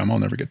my lifetime. I'll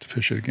never get to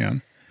fish it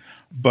again.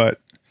 But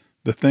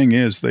the thing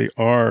is, they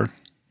are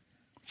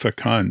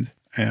fecund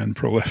and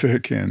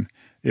prolific, and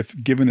if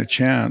given a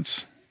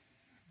chance,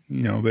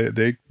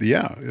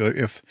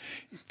 if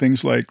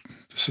things like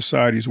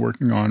society's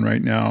working on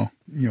right now,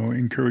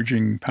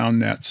 encouraging pound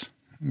nets.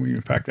 We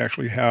in fact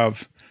actually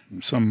have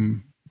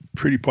some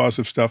pretty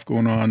positive stuff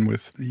going on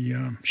with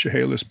the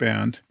Chehalis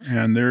band,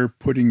 and they're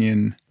putting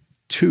in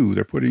two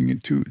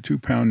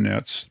 2-pound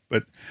nets,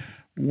 but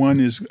one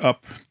is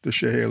up the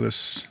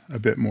Chehalis a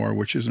bit more,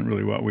 which isn't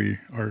really what we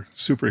are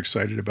super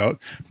excited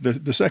about.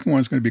 The second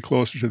one is going to be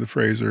closer to the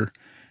Fraser,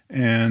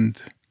 and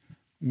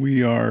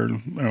we are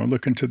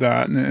looking to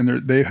that,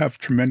 and they have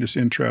tremendous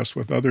interest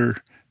with other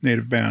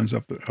native bands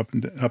up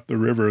the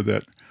river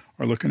that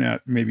are looking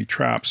at maybe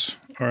traps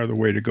are the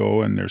way to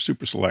go, and they're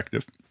super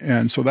selective.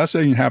 And so that's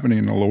happening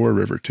in the lower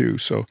river too.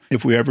 So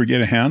if we ever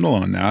get a handle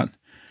on that,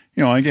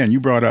 again, you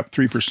brought up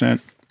 3%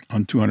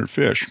 on 200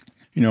 fish.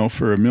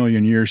 For a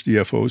million years,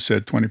 DFO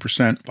said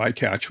 20%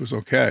 bycatch was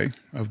okay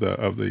of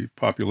the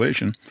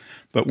population.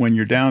 But when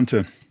you're down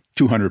to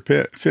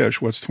 200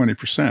 fish, what's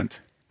 20%?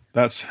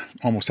 That's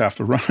almost half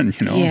the run,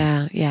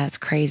 Yeah, it's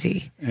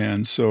crazy.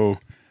 And so,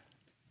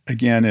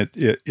 again,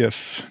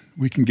 if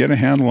we can get a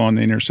handle on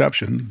the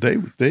interception,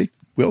 they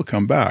will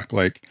come back.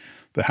 Like,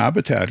 the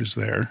habitat is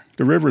there.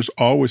 The river's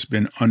always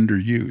been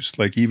underused.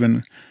 Like,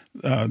 even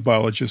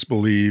biologists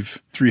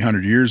believe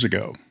 300 years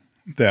ago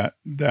that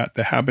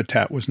the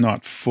habitat was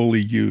not fully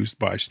used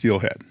by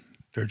steelhead.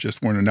 There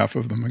just weren't enough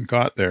of them and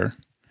got there.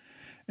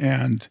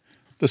 And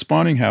the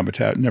spawning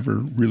habitat never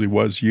really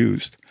was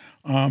used.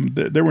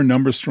 There were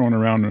numbers thrown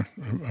around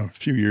a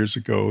few years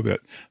ago that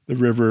the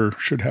river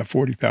should have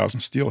 40,000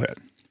 steelhead.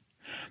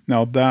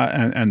 Now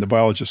that, and the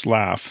biologists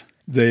laugh,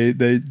 they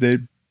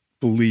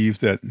believe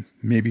that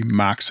maybe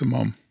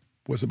maximum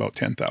was about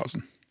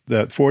 10,000.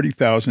 That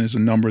 40,000 is a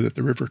number that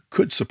the river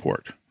could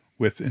support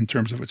in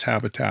terms of its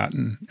habitat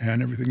and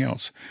everything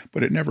else,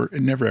 but it never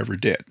ever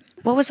did.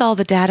 What was all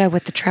the data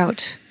with the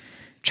trout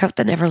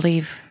that never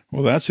leave?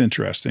 Well, that's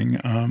interesting.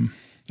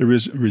 There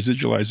is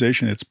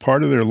residualization. It's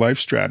part of their life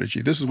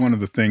strategy. This is one of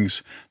the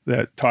things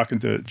that talking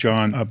to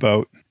John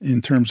about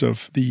in terms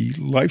of the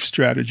life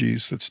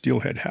strategies that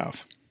steelhead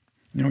have.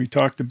 He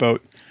talked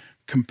about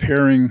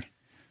comparing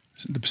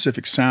the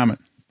Pacific salmon.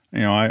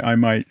 I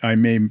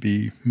may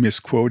be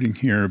misquoting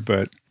here,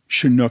 but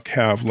Chinook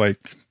have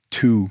like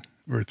 2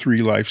 or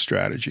 3 life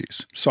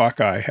strategies.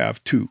 Sockeye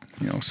have 2.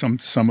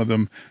 Some of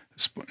them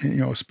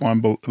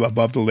spawn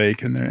above the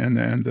lake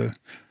and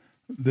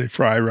they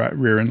fry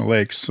rear in the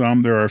lake.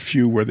 There are a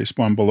few where they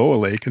spawn below a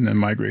lake and then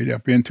migrate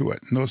up into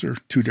it. And those are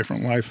 2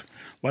 different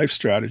life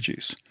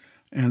strategies.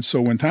 And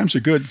so when times are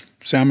good,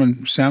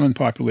 salmon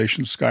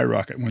populations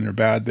skyrocket. When they're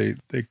bad,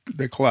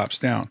 they collapse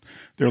down.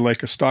 They're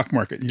like a stock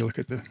market. You look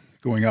at the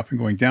going up and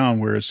going down,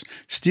 whereas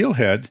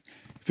steelhead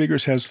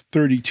figures has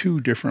 32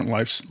 different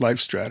life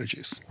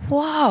strategies.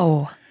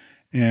 Wow.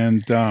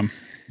 And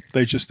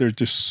there's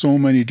just so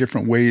many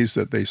different ways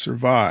that they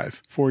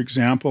survive. For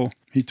example,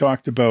 he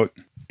talked about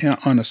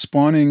on a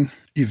spawning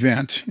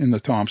event in the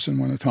Thompson,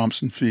 when the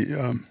Thompson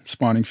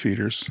spawning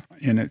feeders,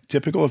 in a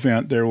typical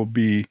event, there will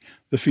be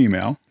the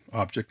female,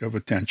 object of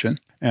attention,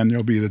 and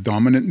there'll be the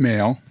dominant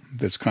male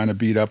that's kind of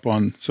beat up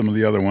on some of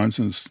the other ones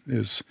and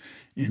is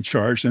in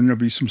charge. Then there'll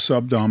be some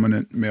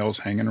subdominant males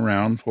hanging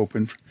around,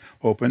 hoping.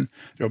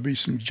 There'll be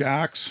some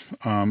jacks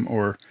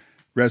or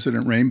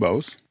resident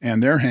rainbows,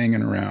 and they're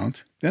hanging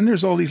around. Then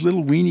there's all these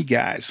little weenie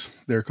guys.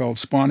 They're called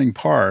spawning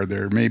par.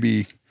 They're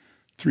maybe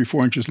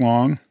 3-4 inches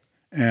long,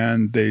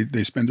 And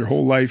they spend their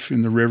whole life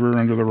in the river,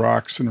 under the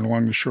rocks, and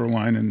along the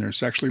shoreline, and they're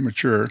sexually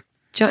mature.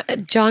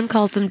 John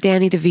calls them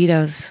Danny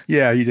DeVitos.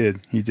 Yeah, he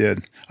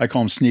did. I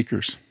call them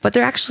sneakers. But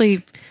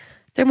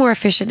they're more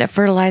efficient at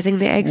fertilizing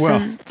the eggs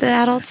than the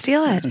adult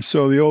steelhead. And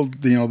so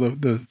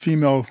the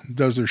female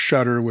does her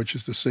shudder, which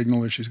is the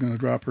signal that she's going to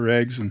drop her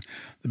eggs, and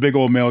the big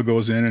old male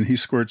goes in and he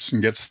squirts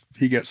and gets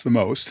the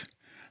most.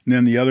 And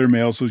then the other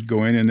males will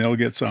go in and they'll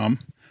get some.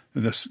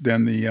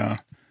 Then the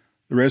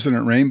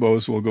resident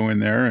rainbows will go in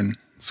there and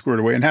squirt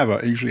away and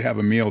usually have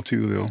a meal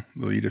too.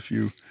 They'll eat a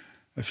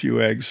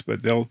few eggs,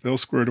 but they'll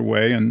squirt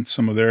away and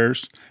some of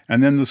theirs.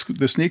 And then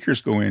the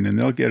sneakers go in and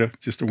they'll get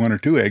just one or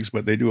two eggs,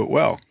 but they do it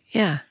well.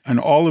 Yeah. And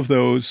all of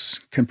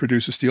those can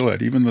produce a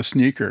steelhead. Even the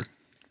sneaker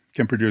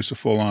can produce a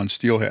full-on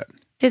steelhead.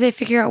 Did they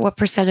figure out what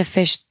percent of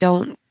fish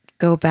don't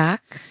go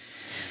back?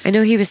 I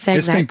know he was saying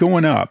it's been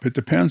going up. It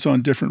depends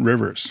on different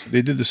rivers.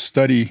 They did a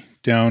study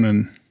down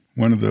in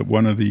one of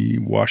the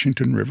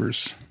Washington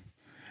rivers,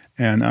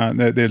 and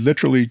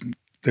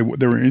they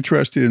were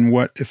interested in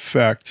what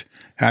effect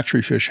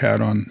hatchery fish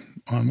had on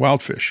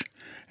wild fish.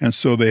 And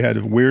so they had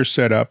a weir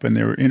set up, and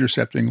they were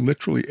intercepting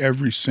literally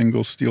every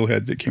single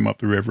steelhead that came up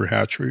the river,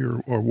 hatchery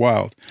or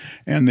wild.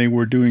 And they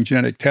were doing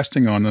genetic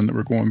testing on them that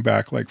were going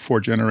back like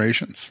 4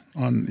 generations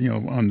on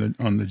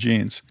the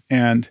genes.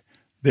 And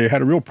they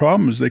had a real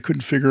problem is they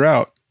couldn't figure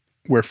out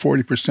where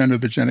 40% of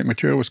the genetic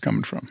material was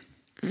coming from.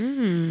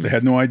 They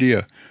had no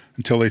idea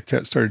until they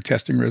started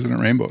testing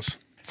resident rainbows.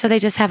 So they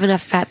just have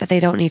enough fat that they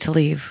don't need to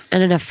leave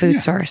and enough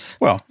food source.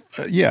 Well,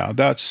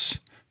 that's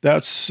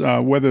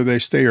whether they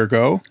stay or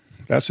go.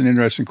 That's an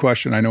interesting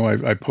question. I know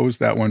I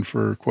posed that one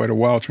for quite a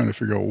while trying to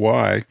figure out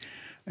why.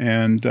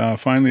 And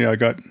finally I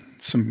got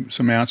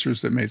some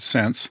answers that made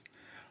sense.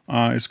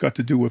 It's got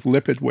to do with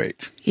lipid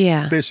weight.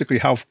 Yeah. Basically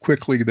how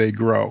quickly they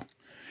grow.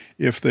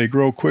 If they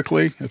grow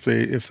quickly,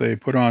 if they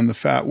put on the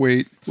fat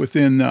weight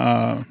within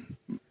a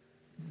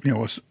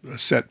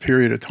set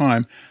period of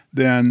time,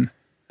 then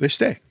they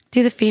stay.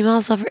 Do the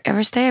females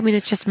ever stay? I mean,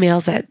 it's just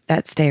males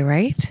that stay,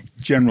 right?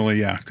 Generally,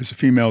 yeah, because the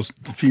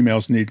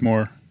females need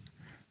more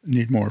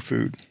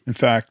food. In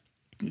fact,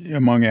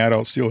 among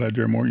adult steelhead,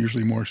 there are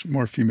usually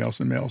more females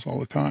than males all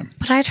the time.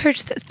 But I'd heard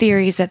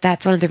theories that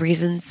that's one of the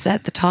reasons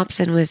that the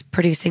Thompson was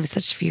producing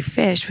such few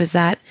fish was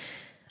that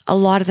a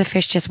lot of the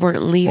fish just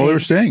weren't leaving. Well, they were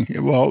staying.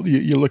 Well,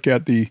 you look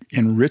at the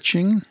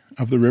enriching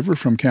of the river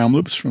from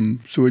Kamloops,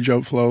 from sewage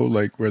outflow,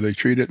 like where they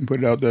treat it and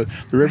put it out. The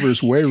river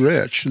is way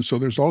rich, and so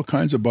there's all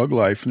kinds of bug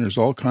life, and there's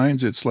all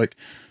kinds. It's like,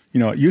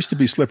 it used to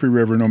be slippery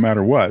river no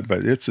matter what,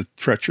 but it's a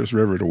treacherous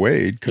river to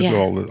wade because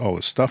of all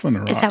the stuff in the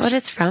rocks. Is that what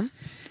it's from?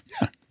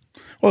 Yeah.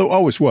 Well, it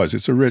always was.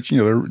 It's a rich,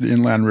 the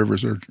inland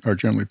rivers are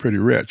generally pretty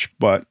rich,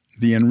 but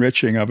the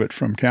enriching of it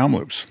from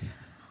Kamloops.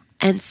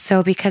 And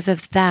so because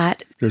of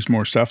that, there's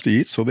more stuff to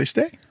eat, so they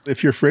stay.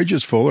 If your fridge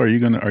is full, are you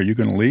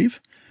gonna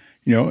leave?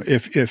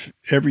 If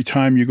every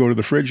time you go to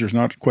the fridge there's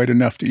not quite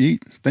enough to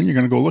eat, then you're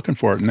going to go looking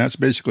for it. And that's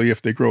basically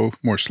if they grow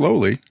more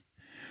slowly,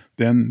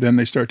 then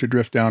they start to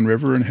drift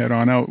downriver and head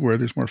on out where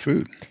there's more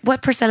food.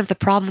 What percent of the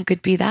problem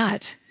could be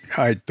that?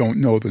 I don't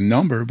know the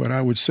number, but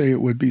I would say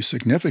it would be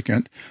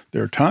significant.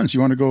 There are tons. You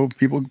want to go,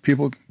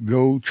 people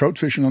go trout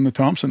fishing on the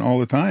Thompson all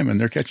the time, and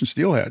they're catching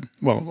steelhead.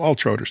 Well, all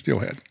trout are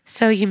steelhead.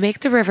 So you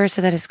make the river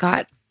so that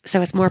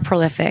it's more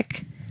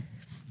prolific,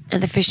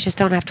 and the fish just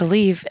don't have to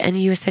leave,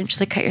 and you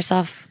essentially cut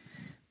yourself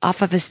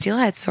off of a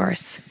steelhead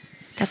source.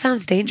 That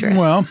sounds dangerous.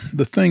 Well,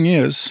 the thing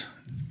is,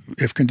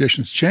 if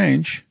conditions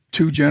change,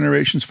 2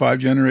 generations, 5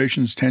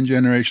 generations, 10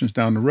 generations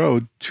down the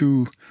road,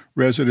 2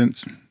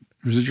 resident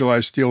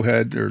residualized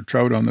steelhead or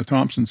trout on the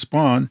Thompson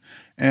spawn,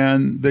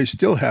 and they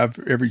still have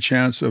every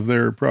chance of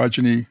their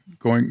progeny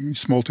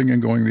smolting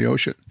and going to the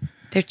ocean.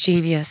 They're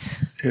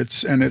genius.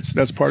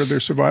 That's part of their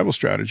survival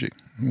strategy.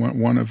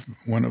 One of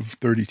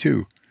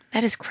 32.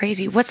 That is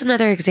crazy. What's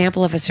another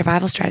example of a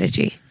survival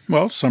strategy?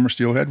 Well, summer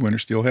steelhead, winter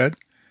steelhead.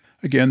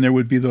 Again, there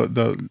would be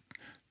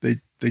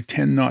they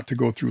tend not to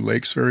go through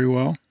lakes very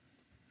well.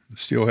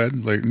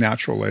 Steelhead,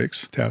 natural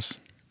lakes, tests.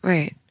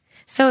 Right.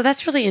 So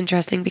that's really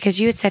interesting because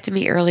you had said to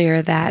me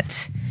earlier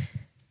that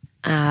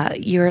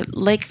you're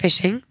lake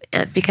fishing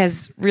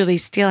because really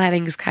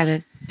steelheading is kind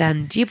of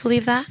done. Do you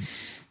believe that?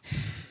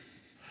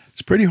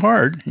 It's pretty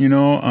hard.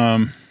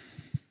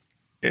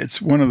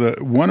 It's one of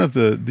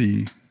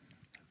the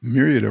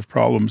myriad of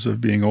problems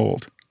of being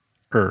old.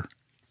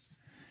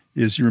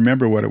 Is you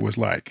remember what it was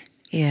like.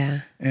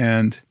 Yeah.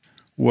 And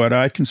what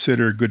I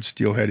consider good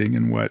steelheading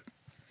and what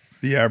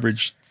the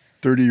average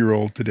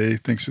 30-year-old today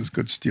thinks is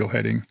good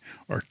steelheading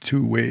are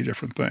 2 way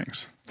different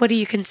things. What do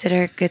you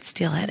consider good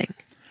steelheading?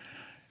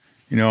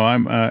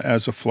 I'm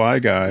as a fly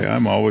guy,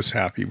 I'm always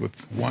happy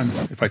with one.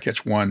 If I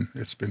catch one,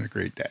 it's been a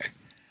great day.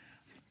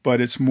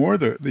 But it's more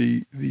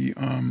the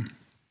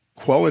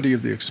quality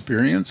of the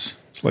experience.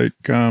 It's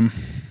like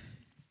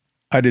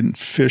I didn't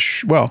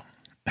fish well.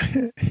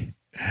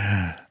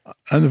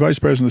 I'm the vice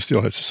president of the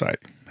Steelhead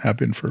Society. Have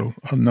been for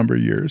a number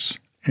of years.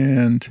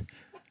 And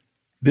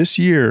this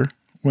year,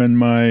 when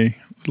my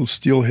little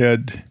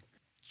steelhead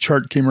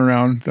chart came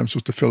around, I'm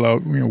supposed to fill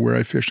out, where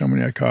I fished, how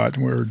many I caught,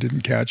 and where I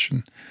didn't catch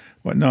and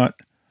whatnot.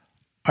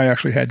 I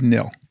actually had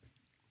nil.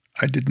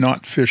 I did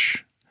not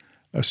fish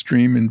a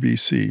stream in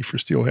BC for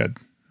steelhead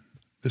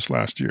this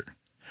last year.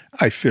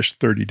 I fished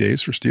 30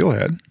 days for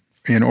steelhead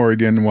in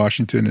Oregon,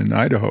 Washington, and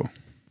Idaho.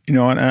 And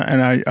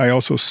I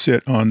also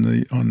sit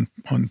on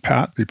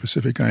PAT, the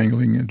Pacific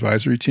Angling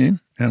Advisory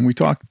Team, and we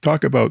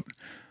talk about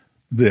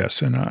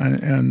this, and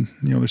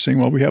they're saying,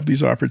 well, we have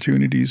these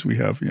opportunities. We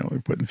have,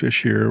 we're putting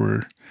fish here,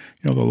 or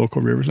the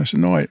local rivers. And I said,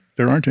 no,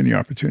 there aren't any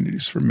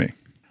opportunities for me.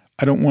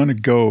 I don't want to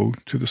go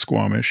to the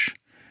Squamish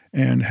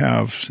and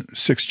have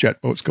 6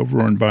 jet boats go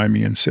roaring by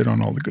me and sit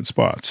on all the good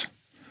spots,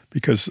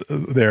 because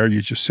there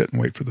you just sit and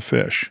wait for the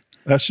fish.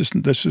 That's just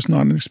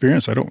not an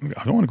experience. I don't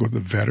want to go to the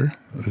Vedder.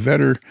 The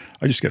Vedder,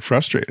 I just get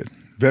frustrated.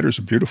 Vedder's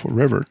a beautiful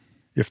river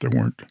if there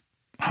weren't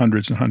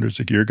hundreds and hundreds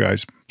of gear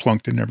guys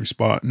plunked in every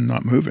spot and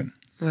not moving.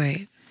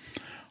 Right.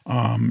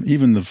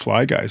 Even the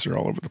fly guys are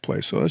all over the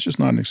place. So that's just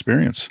not an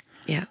experience.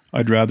 Yeah.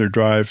 I'd rather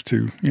drive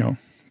to,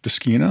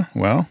 Skeena.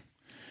 Well,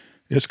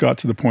 it's got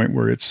to the point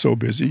where it's so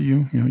busy,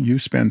 you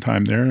spend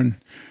time there, and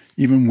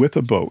even with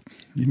a boat,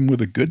 even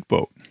with a good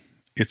boat,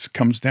 it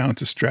comes down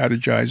to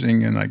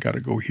strategizing, and I got to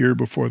go here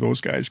before those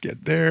guys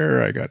get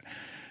there.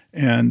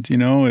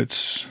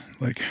 It's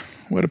like,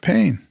 what a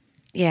pain.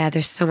 Yeah,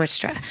 there's so much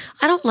stress.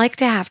 I don't like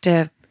to have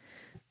to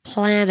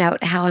plan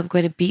out how I'm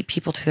going to beat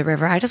people to the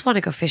river. I just want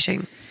to go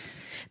fishing.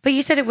 But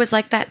you said it was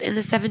like that in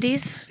the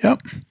 70s?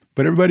 Yep.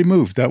 But everybody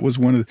moved. That was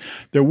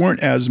there weren't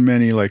as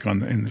many like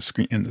in the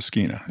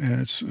Skeena.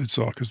 And it's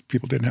all because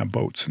people didn't have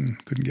boats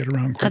and couldn't get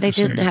around. Oh, they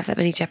didn't have that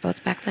many jet boats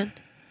back then?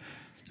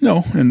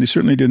 No, and they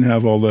certainly didn't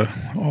have all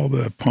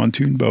the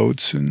pontoon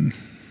boats, and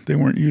they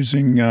weren't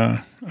using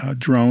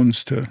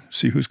drones to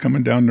see who's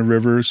coming down the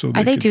river. So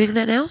are they doing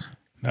that now?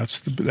 That's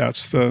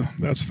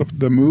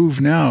the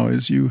move now.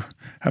 Is you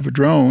have a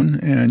drone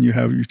and you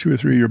have your 2 or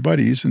 3 of your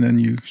buddies, and then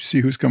you see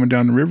who's coming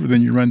down the river.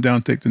 Then you run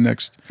down, take the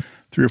next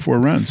 3 or 4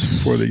 runs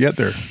before they get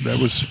there.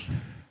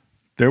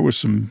 There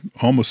was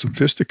almost some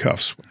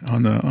fisticuffs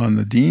on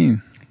the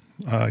Dean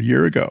a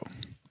year ago.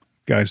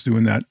 Guys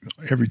doing that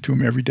to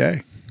him every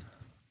day.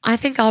 I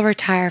think I'll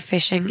retire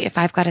fishing if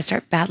I've got to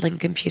start battling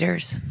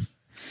computers.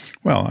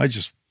 Well, I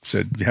just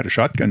said you had a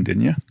shotgun,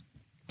 didn't you?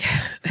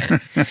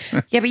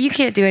 Yeah, but you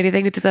can't do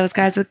anything to those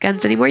guys with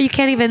guns anymore. You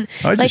can't even.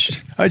 I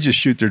just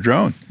shoot their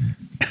drone.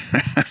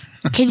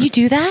 Can you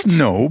do that?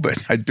 No,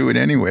 but I'd do it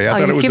anyway.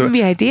 You're giving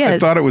me ideas. I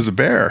thought it was a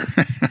bear.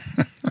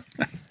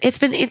 It's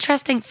been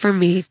interesting for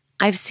me.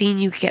 I've seen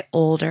you get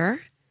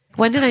older.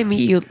 When did I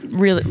meet you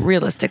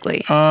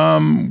realistically?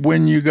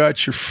 When you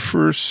got your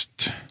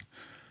first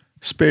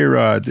spay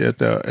rod at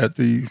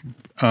the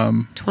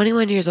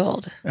 21 years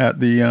old. At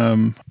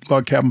the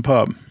Log Cabin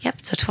Pub. Yep,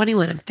 so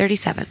 21. I'm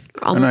 37.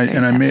 Almost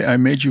 37. And I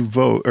made you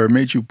vote, or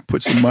made you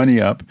put some money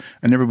up,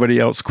 and everybody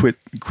else quit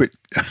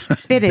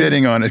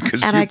bidding on it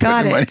because you put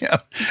the money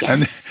up.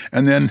 Yes.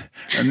 And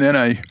then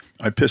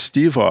I pissed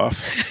Steve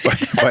off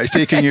by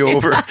taking you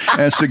over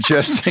and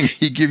suggesting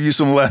he give you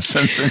some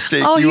lessons and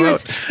take you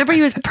out. Remember,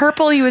 he was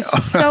purple. He was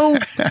so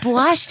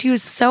blushed. He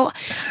was so,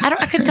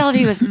 I couldn't tell if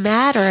he was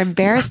mad or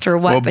embarrassed or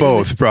what. Well, but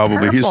both probably.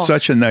 Purple. He's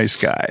such a nice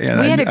guy. And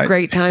we had a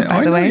great time,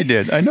 by the way.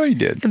 I know you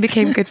did. And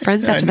became good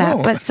friends after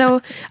that. But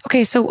so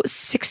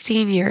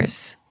 16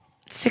 years.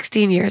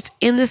 16 years.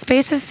 In the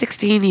space of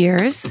 16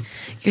 years,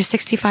 you're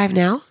 65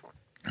 now?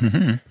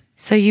 Mm-hmm.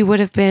 So you would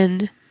have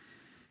been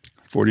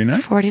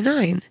 49?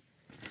 49.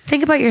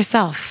 Think about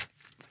yourself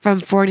from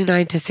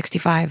 49 to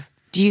 65.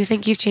 Do you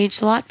think you've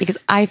changed a lot? Because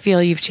I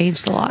feel you've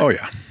changed a lot. Oh,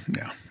 yeah.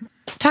 Yeah.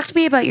 Talk to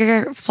me about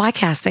your fly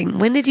casting.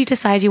 When did you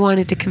decide you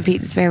wanted to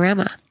compete in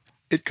Spey-Rama?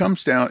 It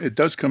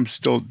does come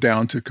still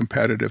down to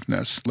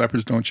competitiveness.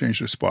 Lepers don't change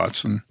their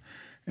spots.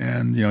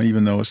 And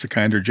even though it's the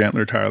kinder,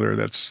 gentler Tyler,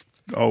 there's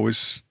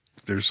always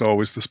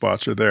the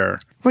spots are there.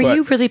 Were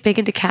you really big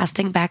into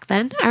casting back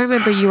then? I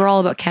remember you were all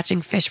about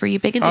catching fish. Were you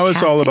big into casting? I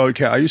was all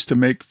about I used to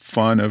make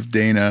fun of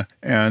Dana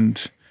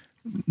and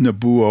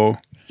Nobuo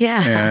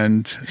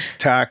and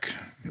Tak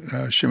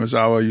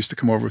Shimazawa used to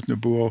come over with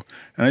Nobuo,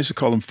 and I used to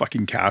call them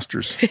fucking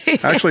casters.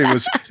 Actually,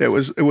 it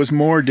was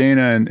more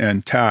Dana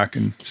and Tak,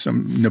 and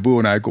some Nobuo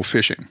and I go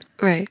fishing.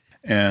 Right.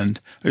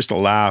 And I used to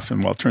laugh,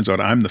 and it turns out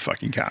I'm the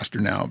fucking caster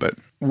now. But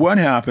what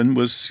happened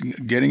was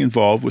getting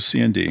involved with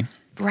C&D.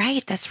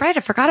 Right, that's right. I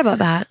forgot about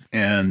that.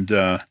 And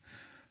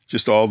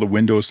just all the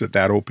windows that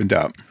opened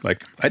up.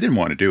 Like, I didn't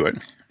want to do it.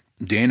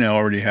 Dana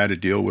already had a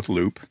deal with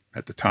Loop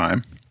at the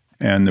time.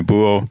 And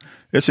Nobuo,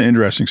 it's an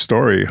interesting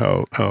story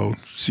how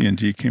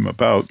C&D came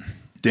about.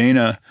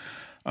 Dana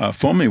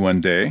phoned me one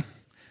day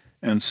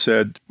and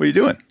said, "What are you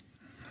doing?"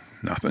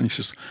 Nothing. He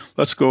says,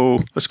 let's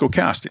go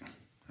casting.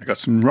 I got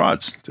some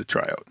rods to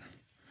try out.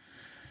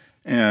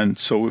 And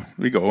so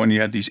we go, and he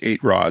had these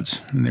 8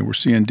 rods, and they were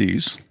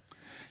C&Ds.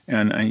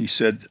 And he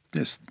said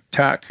this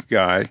TAC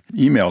guy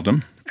emailed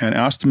him and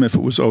asked him if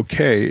it was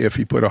okay if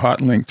he put a hot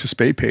link to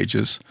Spey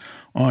Pages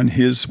on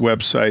his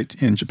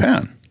website in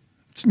Japan.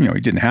 He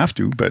didn't have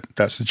to, but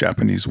that's the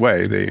Japanese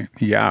way.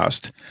 He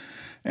asked.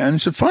 And he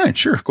said, fine,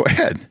 sure, go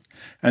ahead.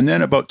 And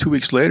then about 2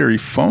 weeks later, he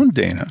phoned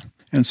Dana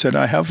and said,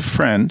 I have a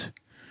friend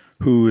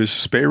who is a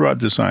spey rod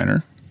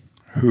designer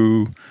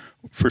who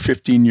for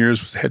 15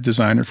 years was the head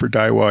designer for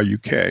Daiwa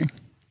UK.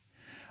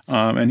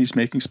 And he's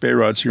making spey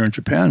rods here in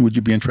Japan. Would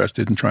you be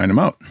interested in trying them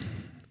out?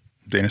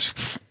 Dana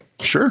said,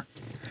 sure.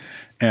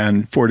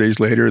 And 4 days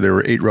later, there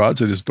were 8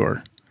 rods at his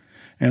door.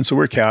 And so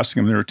we're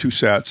casting them. There were 2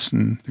 sets,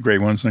 and the gray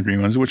ones and the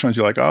green ones. Which ones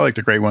you like? Oh, I like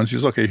the gray ones. He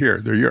says, okay, here,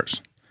 they're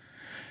yours.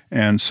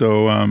 And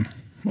so,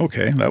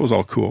 okay, that was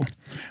all cool.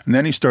 And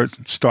then he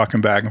starts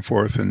talking back and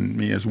forth, and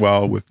me as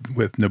well, with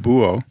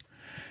Nobuo.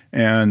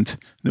 And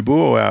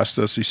Nobuo asked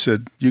us, he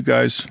said,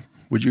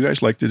 would you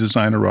guys like to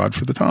design a rod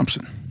for the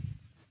Thompson?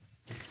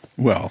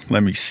 Well,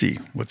 let me see.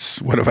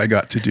 What have I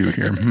got to do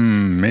here?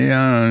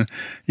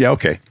 Yeah,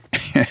 okay.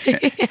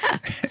 Yeah.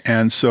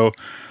 And so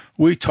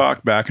we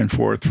talked back and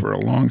forth for a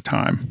long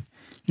time.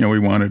 We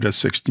wanted a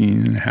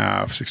 16 and a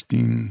half,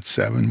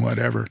 16.7,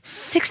 whatever.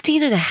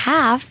 16 and a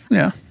half?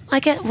 Yeah. I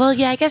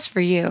guess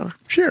for you.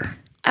 Sure.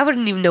 I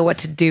wouldn't even know what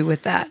to do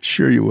with that.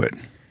 Sure you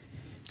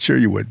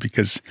would,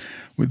 because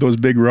with those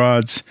big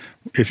rods,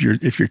 if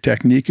your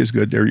technique is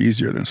good, they're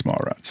easier than small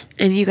rods.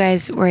 And you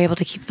guys were able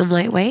to keep them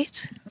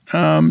lightweight?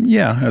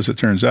 Yeah, as it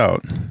turns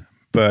out.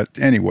 But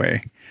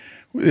anyway,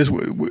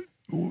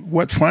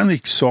 what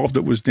finally solved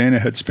it was Dana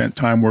had spent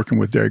time working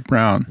with Derek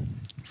Brown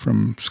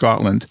from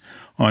Scotland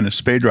on a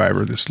spey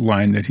driver, this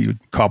line that he had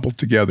cobbled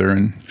together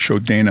and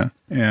showed Dana.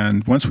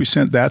 And once we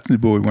sent that to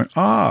Nobuo, we went,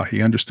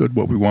 he understood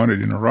what we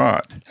wanted in a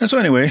rod. And so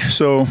anyway,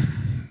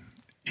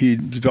 he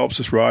develops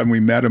this rod, and we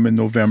met him in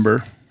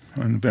November,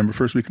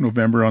 first week of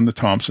November on the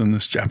Thompson,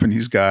 this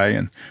Japanese guy,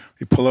 and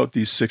we pull out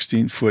these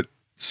 16-foot,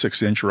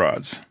 6-inch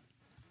rods.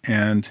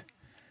 And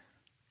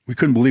we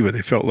couldn't believe it.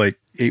 They felt like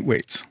 8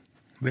 weights.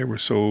 They were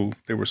so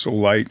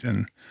light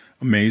and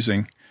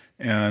amazing.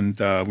 And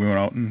we went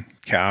out and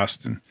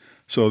cast. And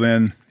so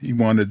then he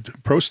wanted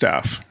pro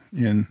staff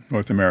in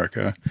North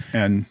America,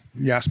 and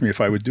he asked me if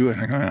I would do it.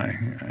 I go,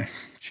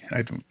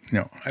 I don't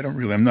know.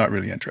 I'm not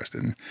really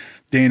interested. And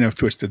Dana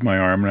twisted my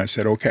arm, and I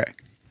said, okay.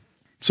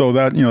 So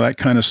that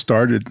kind of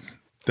started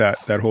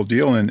that whole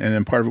deal. And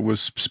then part of it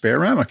was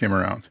Spey-O-Rama came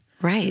around.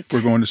 Right.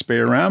 We're going to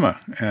Spey-O-Rama.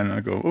 And I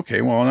go,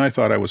 okay, well, and I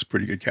thought I was a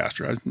pretty good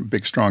caster. I was a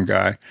big, strong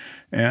guy.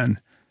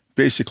 And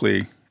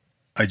basically,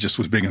 I just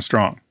was big and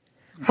strong.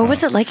 What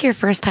was it like your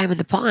first time in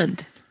the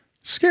pond?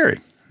 Scary.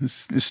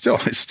 It's still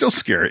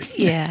scary.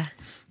 Yeah.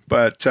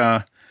 But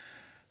I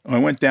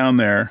went down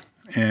there,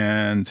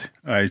 and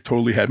I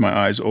totally had my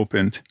eyes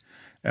opened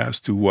as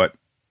to what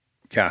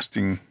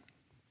casting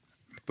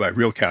by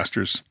real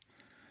casters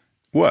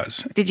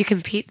was. Did you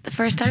compete the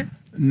first time?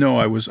 No,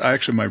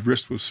 my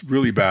wrist was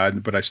really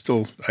bad, but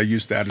I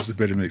used that as a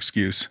bit of an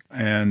excuse.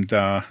 And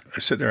I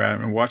sat there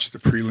and watched the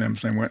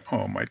prelims, and I went,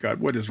 oh my God,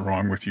 what is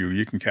wrong with you?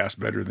 You can cast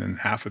better than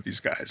half of these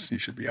guys. You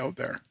should be out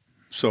there.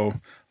 So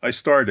I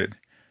started,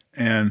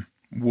 and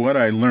what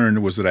I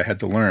learned was that I had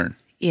to learn.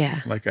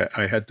 Yeah. Like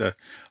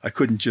I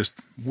couldn't just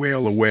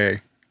wail away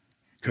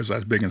because I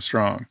was big and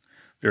strong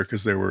there,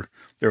 because there were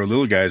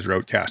little guys who were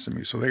outcasting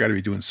me. So they got to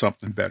be doing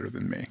something better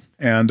than me.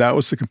 And that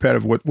was the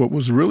competitive. What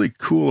was really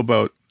cool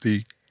about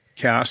the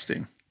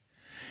casting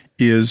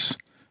is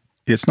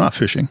it's not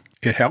fishing.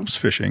 It helps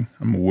fishing.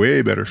 I'm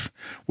way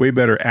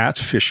better at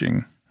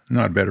fishing,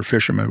 not a better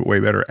fisherman, but way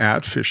better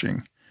at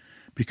fishing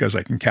because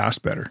I can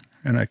cast better.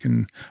 And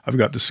I've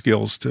got the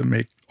skills to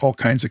make all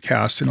kinds of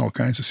casts in all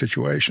kinds of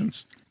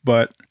situations.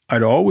 But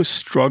I'd always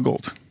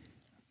struggled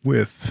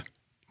with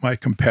my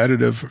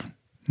competitive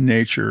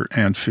nature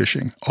and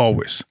fishing,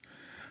 always.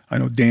 I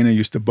know Dana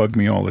used to bug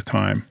me all the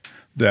time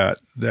that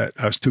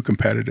I was too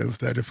competitive,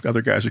 that if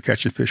other guys were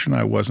catching fish and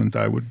I wasn't,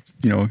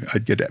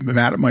 I'd get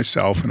mad at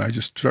myself, and I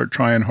just start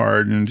trying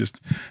hard, and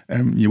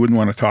you wouldn't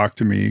want to talk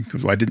to me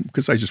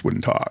because I just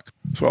wouldn't talk.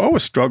 So I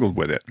always struggled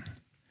with it.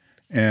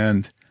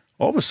 And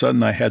all of a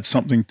sudden I had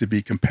something to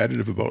be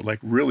competitive about, like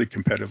really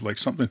competitive, like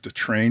something to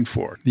train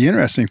for. The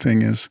interesting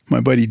thing is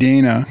my buddy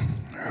Dana,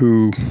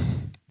 who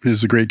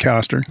is a great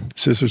caster,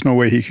 says there's no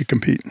way he could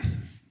compete.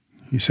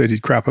 He said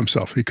he'd crap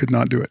himself. He could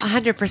not do it.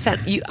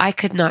 100%. I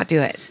could not do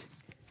it.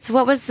 So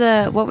what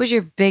was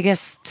your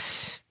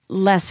biggest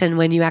lesson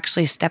when you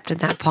actually stepped in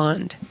that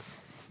pond?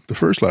 The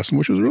first lesson,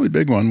 which was a really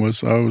big one,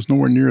 was I was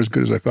nowhere near as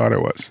good as I thought I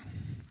was.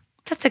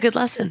 That's a good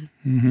lesson.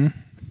 Mm-hmm.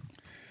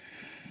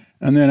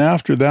 And then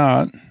after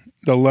that,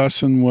 the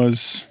lesson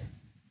was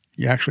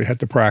you actually had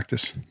to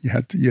practice. You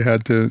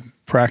had to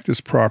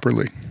practice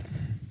properly.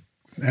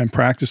 And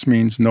practice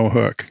means no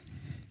hook.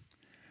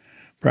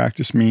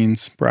 Practice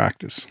means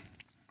practice.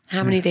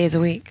 How many days a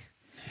week?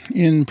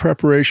 In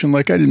preparation,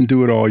 like I didn't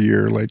do it all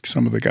year like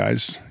some of the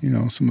guys,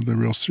 some of the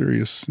real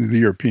serious, the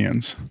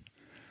Europeans.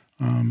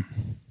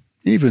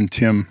 Even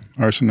Tim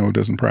Arsenault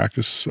doesn't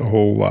practice a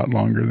whole lot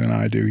longer than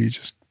I do. He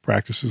just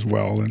practices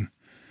well and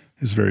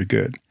is very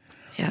good.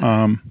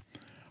 Yeah.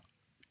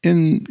 I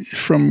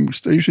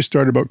usually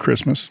start about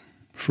Christmas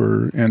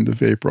for end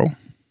of April,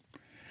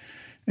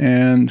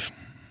 and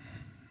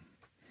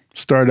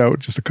start out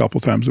just a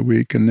couple times a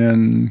week, and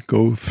then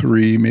go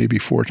 3, maybe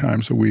 4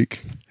 times a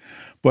week,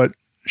 but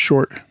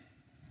short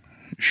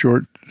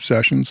short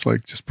sessions,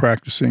 like just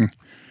practicing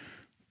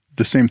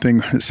the same thing,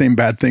 the same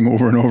bad thing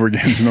over and over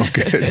again is no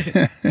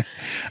good.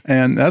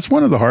 And that's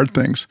one of the hard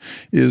things,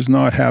 is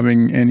not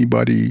having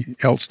anybody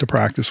else to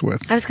practice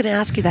with. I was going to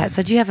ask you that.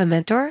 So do you have a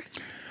mentor?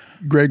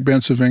 Greg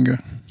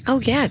Bensavinga. Oh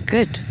yeah,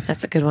 good.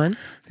 That's a good one.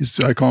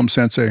 I call him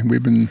Sensei.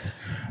 We've been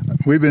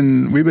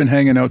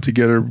hanging out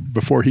together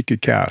before he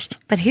could cast.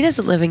 But he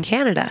doesn't live in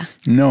Canada.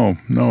 No,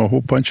 a whole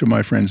bunch of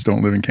my friends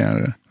don't live in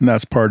Canada, and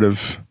that's part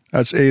of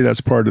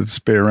the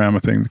Spey-O-Rama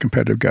thing. The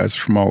competitive guys are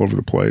from all over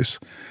the place,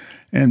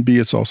 and B,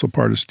 it's also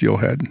part of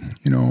steelhead.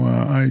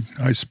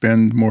 I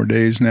spend more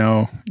days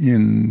now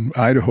in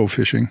Idaho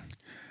fishing,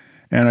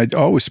 and I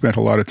always spent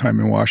a lot of time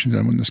in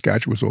Washington when the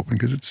Saskatchewan was open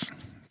because it's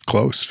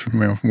close from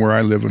where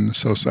I live on the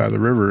south side of the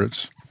river.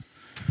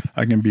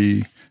 I can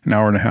be an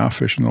hour and a half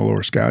fishing the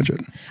lower Skagit.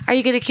 Are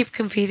you going to keep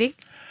competing?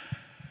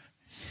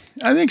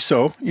 I think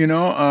so.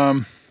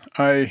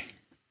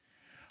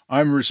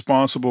 I'm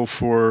responsible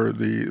for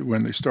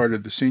when they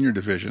started the senior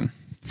division.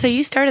 So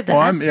you started that?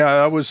 Well,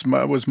 that was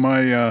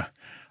my.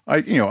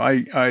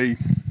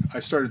 I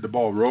started the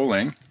ball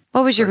rolling.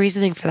 What was your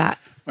reasoning for that?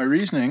 My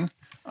reasoning,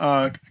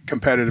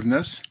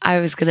 competitiveness. I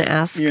was going to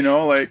ask.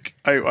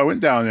 I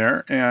went down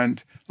there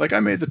and I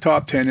made the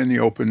top 10 in the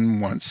open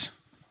once.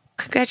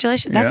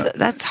 Congratulations.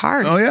 That's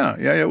hard. Oh, yeah.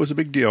 It was a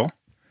big deal.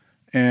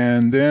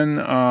 And then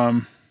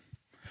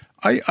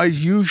I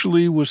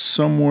usually was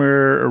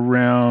somewhere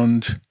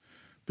around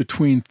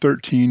between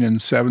 13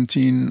 and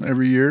 17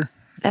 every year.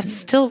 That's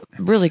still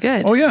really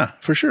good. Oh, yeah,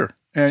 for sure.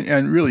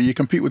 And really, you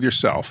compete with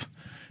yourself.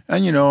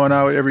 And,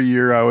 every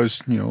year I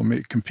was,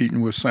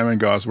 competing with Simon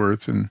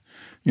Gosworth, and,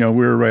 we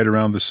were right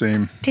around the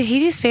same. Did he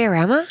do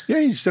Spey-O-Rama? Yeah,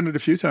 he's done it a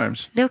few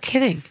times. No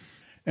kidding.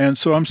 And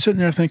so I'm sitting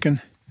there thinking,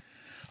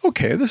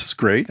 okay, this is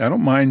great. I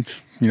don't mind,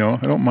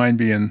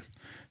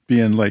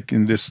 being like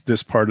in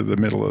this part of the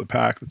middle of the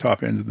pack, the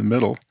top end of the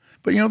middle.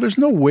 But, there's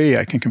no way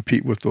I can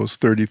compete with those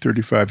 30,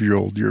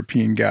 35-year-old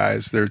European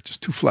guys. They're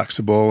just too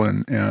flexible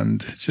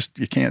and just,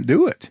 you can't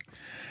do it.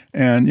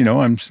 And,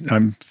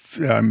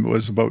 I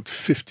was about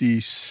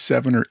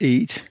 57 or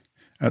 8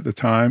 at the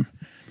time.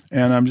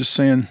 And I'm just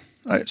saying,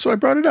 so I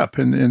brought it up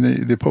in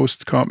the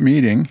post-comp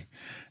meeting,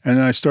 and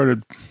then I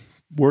started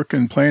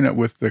playing it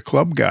with the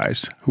club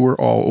guys who were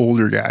all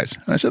older guys.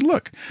 And I said,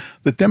 look,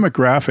 the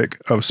demographic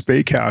of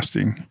spey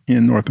casting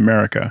in North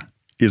America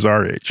is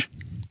our age.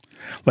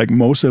 Like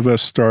most of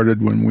us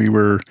started when we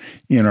were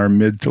in our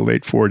mid to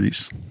late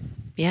 40s.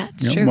 Yeah,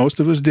 it's true. Most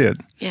of us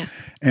did. Yeah.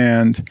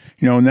 And,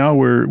 now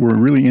we're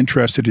really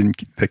interested in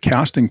the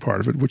casting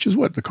part of it, which is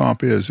what the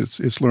comp is.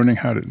 It's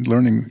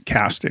learning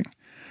casting.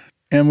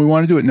 And we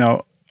want to do it.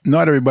 Now,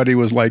 not everybody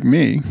was like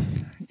me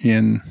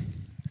in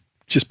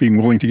just being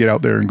willing to get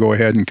out there and go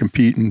ahead and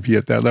compete and be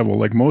at that level,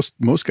 like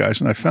most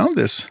guys. And I found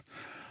this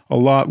a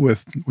lot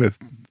with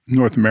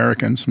North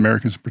Americans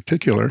in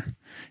particular,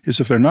 is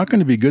if they're not going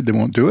to be good, they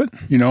won't do it.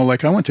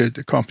 I went to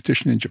a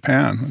competition in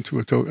Japan,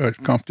 went to a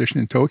competition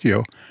in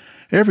Tokyo.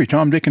 Every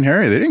Tom, Dick, and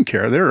Harry, they didn't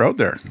care. They were out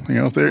there.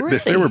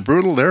 If they were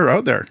brutal, they were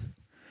out there.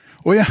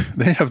 Oh yeah,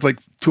 they have like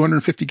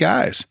 250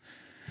 guys.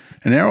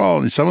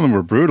 And some of them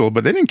were brutal,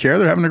 but they didn't care.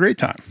 They're having a great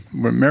time.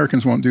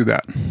 Americans won't do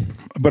that.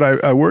 But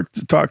I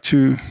talked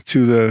to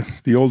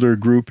the older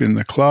group in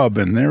the club,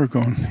 and they were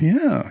going,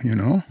 yeah,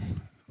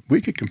 we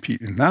could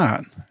compete in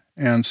that.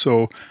 And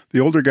so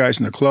the older guys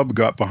in the club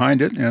got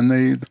behind it, and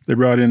they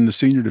brought in the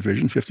senior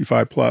division,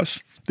 55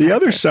 plus. The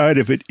other side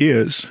of it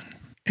is,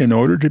 in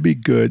order to be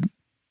good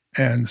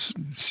and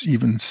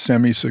even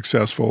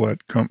semi-successful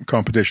at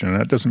competition, and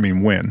that doesn't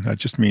mean win. That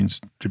just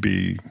means to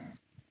be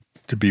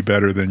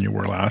better than you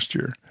were last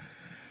year.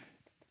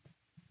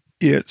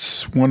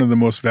 It's one of the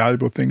most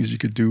valuable things you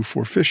could do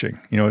for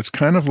fishing. It's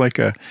kind of like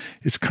a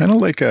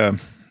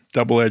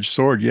double-edged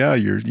sword. Yeah,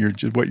 you're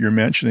what you're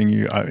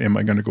mentioning. Am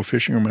I going to go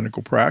fishing or am I going to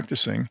go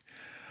practicing?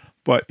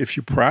 But if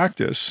you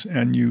practice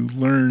and you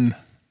learn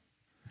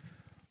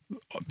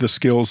the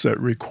skills that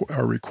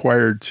are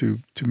required to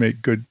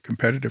make good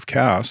competitive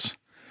casts,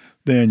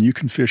 then you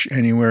can fish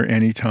anywhere,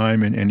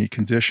 anytime, in any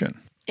condition.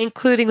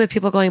 Including with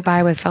people going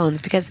by with phones,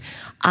 because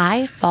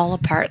I fall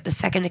apart the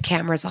second the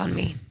camera's on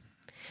me.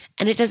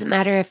 And it doesn't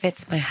matter if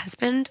it's my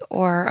husband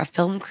or a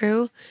film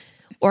crew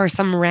or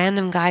some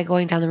random guy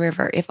going down the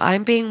river. If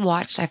I'm being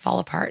watched, I fall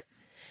apart.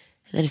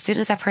 And then as soon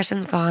as that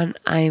person's gone,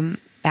 I'm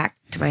back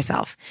to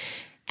myself.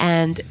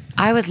 And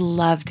I would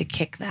love to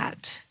kick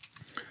that.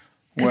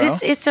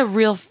 Because it's a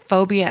real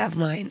phobia of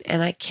mine,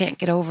 and I can't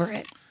get over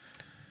it.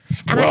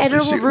 And I know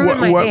it will ruin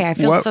my day. I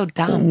feel so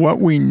dumb. What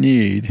we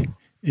need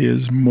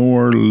is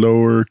more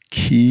lower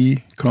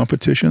key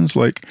competitions.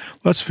 Like,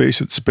 let's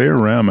face it,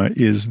 Spey-O-Rama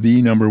is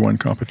the number one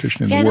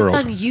competition in the world. Yeah,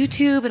 and it's on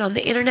YouTube and on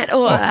the internet.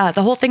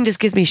 The whole thing just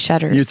gives me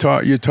shudders.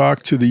 You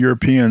talk to the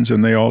Europeans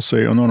and they all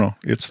say, oh, no,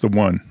 it's the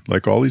one.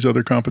 Like all these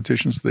other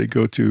competitions they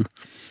go to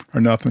are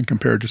nothing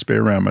compared to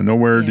Spey-O-Rama.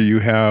 Nowhere do you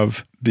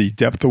have the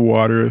depth of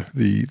water,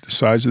 the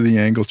size of the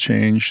angle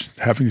change,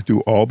 having to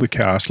do all the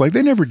casts. Like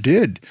they never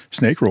did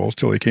snake rolls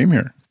till they came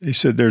here. They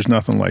said there's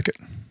nothing like it.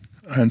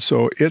 And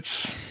so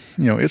it's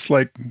it's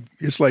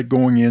like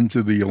going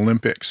into the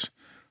Olympics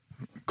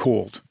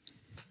cold.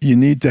 You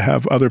need to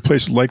have other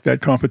places like that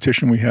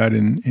competition we had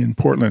in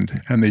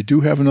Portland, and they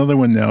do have another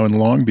one now in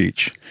Long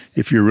Beach.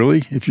 If you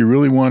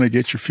really want to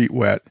get your feet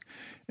wet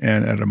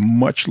and at a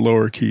much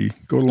lower key,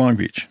 go to Long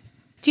Beach.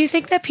 Do you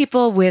think that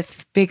people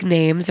with big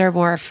names are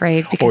more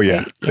afraid?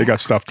 Because they got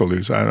stuff to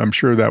lose. I'm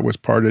sure that was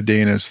part of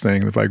Dana's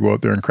thing. If I go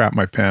out there and crap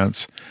my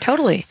pants.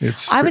 Totally.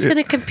 I was going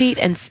to compete,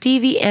 and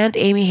Stevie and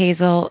Amy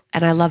Hazel,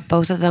 and I love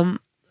both of them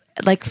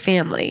like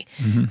family,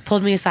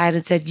 pulled me aside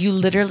and said, "You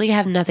literally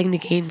have nothing to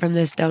gain from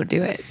this. Don't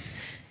do it."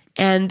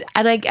 And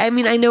I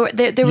mean, I know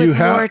there was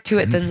more to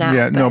it than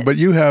that. Yeah, but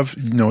you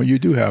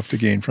do have to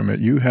gain from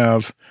it. You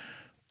have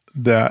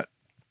that.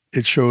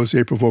 It shows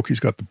April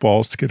Vokey's got the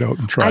balls to get out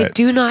and try it. I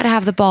do not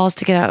have the balls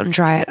to get out and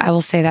try it. I will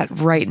say that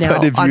right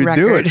now on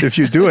record. If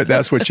you do it,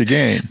 that's what you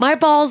gain. My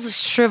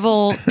balls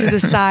shrivel to the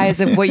size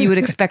of what you would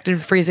expect in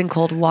freezing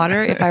cold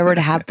water if I were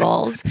to have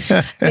balls.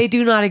 They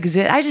do not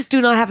exist. I just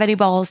do not have any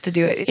balls to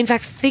do it. In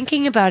fact,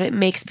 thinking about it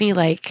makes me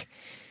like,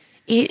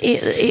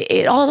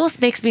 it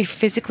almost makes me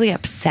physically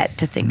upset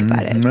to think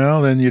about it.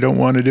 Well, then you don't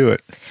want to do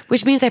it.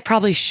 Which means I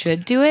probably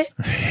should do it.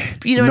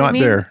 You know what I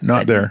mean?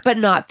 Not there. But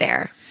not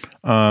there.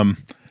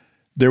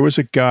 There was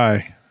a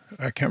guy,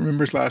 I can't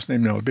remember his last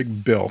name now,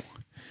 Big Bill.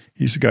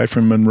 He's a guy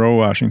from Monroe,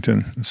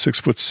 Washington,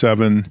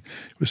 6'7",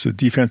 was a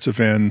defensive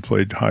end,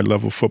 played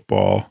high-level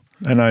football,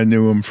 and I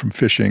knew him from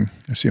fishing.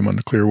 I see him on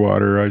the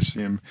Clearwater. I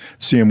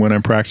see him when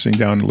I'm practicing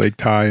down at Lake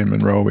Ty in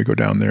Monroe. We go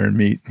down there and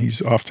meet.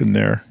 He's often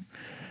there.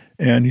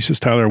 And he says,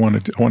 "Tyler, I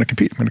want to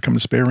compete. I'm going to come to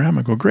Spey-O-Rama."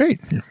 I go, "Great.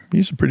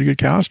 He's a pretty good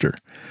caster."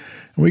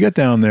 And we got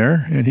down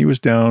there, and he was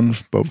down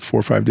about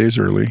 4 or 5 days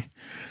early.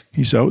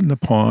 He's out in the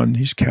pond,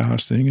 he's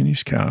casting,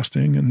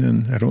 and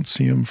then I don't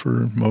see him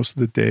for most of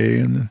the day.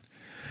 And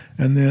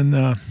then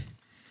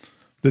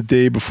the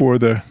day before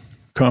the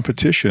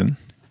competition,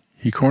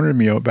 he cornered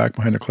me out back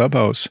behind the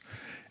clubhouse,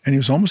 and he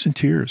was almost in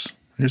tears.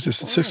 There's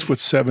this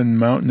 6'7"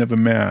 mountain of a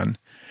man,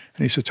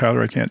 and he said,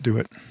 "Tyler, I can't do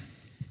it.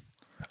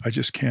 I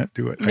just can't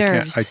do it.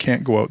 Nerves. I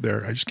can't go out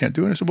there. I just can't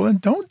do it." I said, "Well, then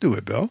don't do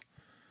it, Bill.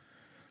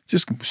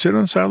 Just sit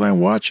on the sideline,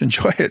 watch,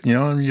 enjoy it,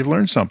 and you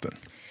learn something."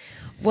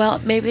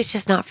 Well, maybe it's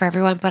just not for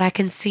everyone, but I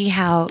can see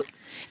how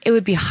it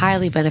would be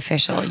highly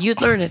beneficial.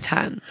 You'd learn a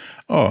ton.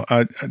 Oh,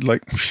 I'd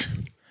like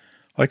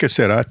I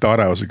said, I thought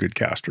I was a good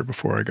caster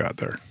before I got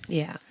there.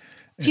 Yeah.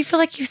 Do you feel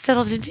like you've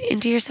settled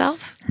into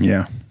yourself?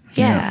 Yeah.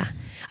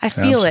 I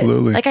feel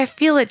Absolutely. it. Like I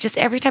feel it just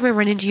every time I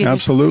run into you.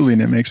 Absolutely,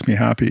 and it makes me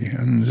happy,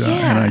 and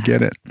I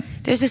get it.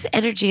 There's this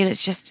energy, and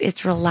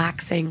it's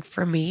relaxing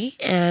for me,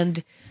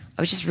 and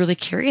I was just really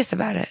curious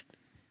about it.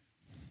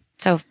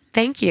 So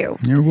thank you.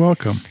 You're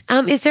welcome.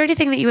 Is there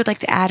anything that you would like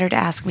to add or to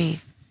ask me?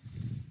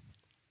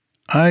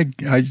 I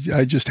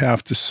just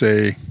have to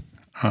say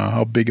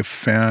how big a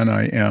fan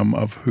I am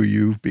of who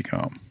you've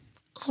become.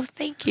 Oh,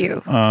 thank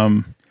you.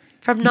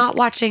 From not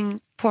watching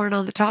porn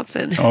on the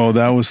Thompson. Oh,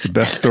 that was the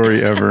best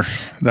story ever.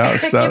 I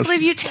can't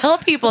believe you tell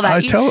people that.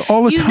 I tell it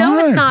all the time. You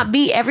know it's not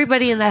me.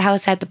 Everybody in that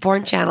house had the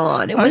porn channel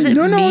on. It wasn't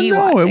me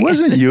watching. It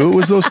wasn't you. It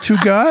was those two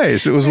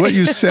guys. It was what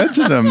you said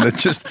to them that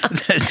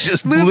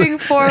just moving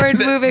forward,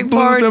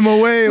 blew them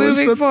away. It was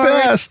the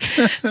best.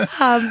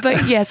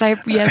 But yes,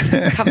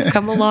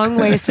 come a long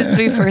way since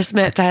we first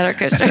met, Tyler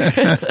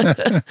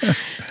Kushner.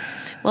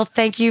 Well,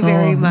 thank you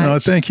very much. No,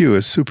 thank you.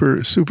 It's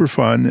super, super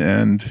fun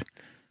and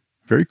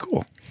very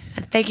cool.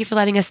 And thank you for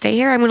letting us stay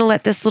here. I'm going to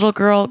let this little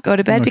girl go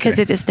to bed because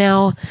it is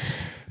now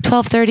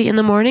 12:30 in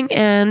the morning,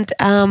 and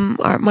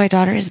my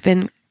daughter has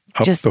been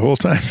up the whole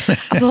time.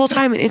 up the whole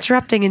time and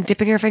interrupting and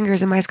dipping her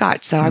fingers in my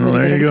scotch. So I'm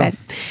going to get her to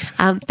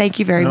bed. Thank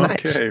you very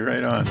much. Okay,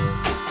 right on.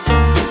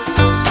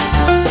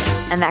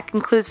 And that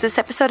concludes this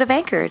episode of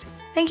Anchored.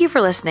 Thank you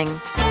for listening.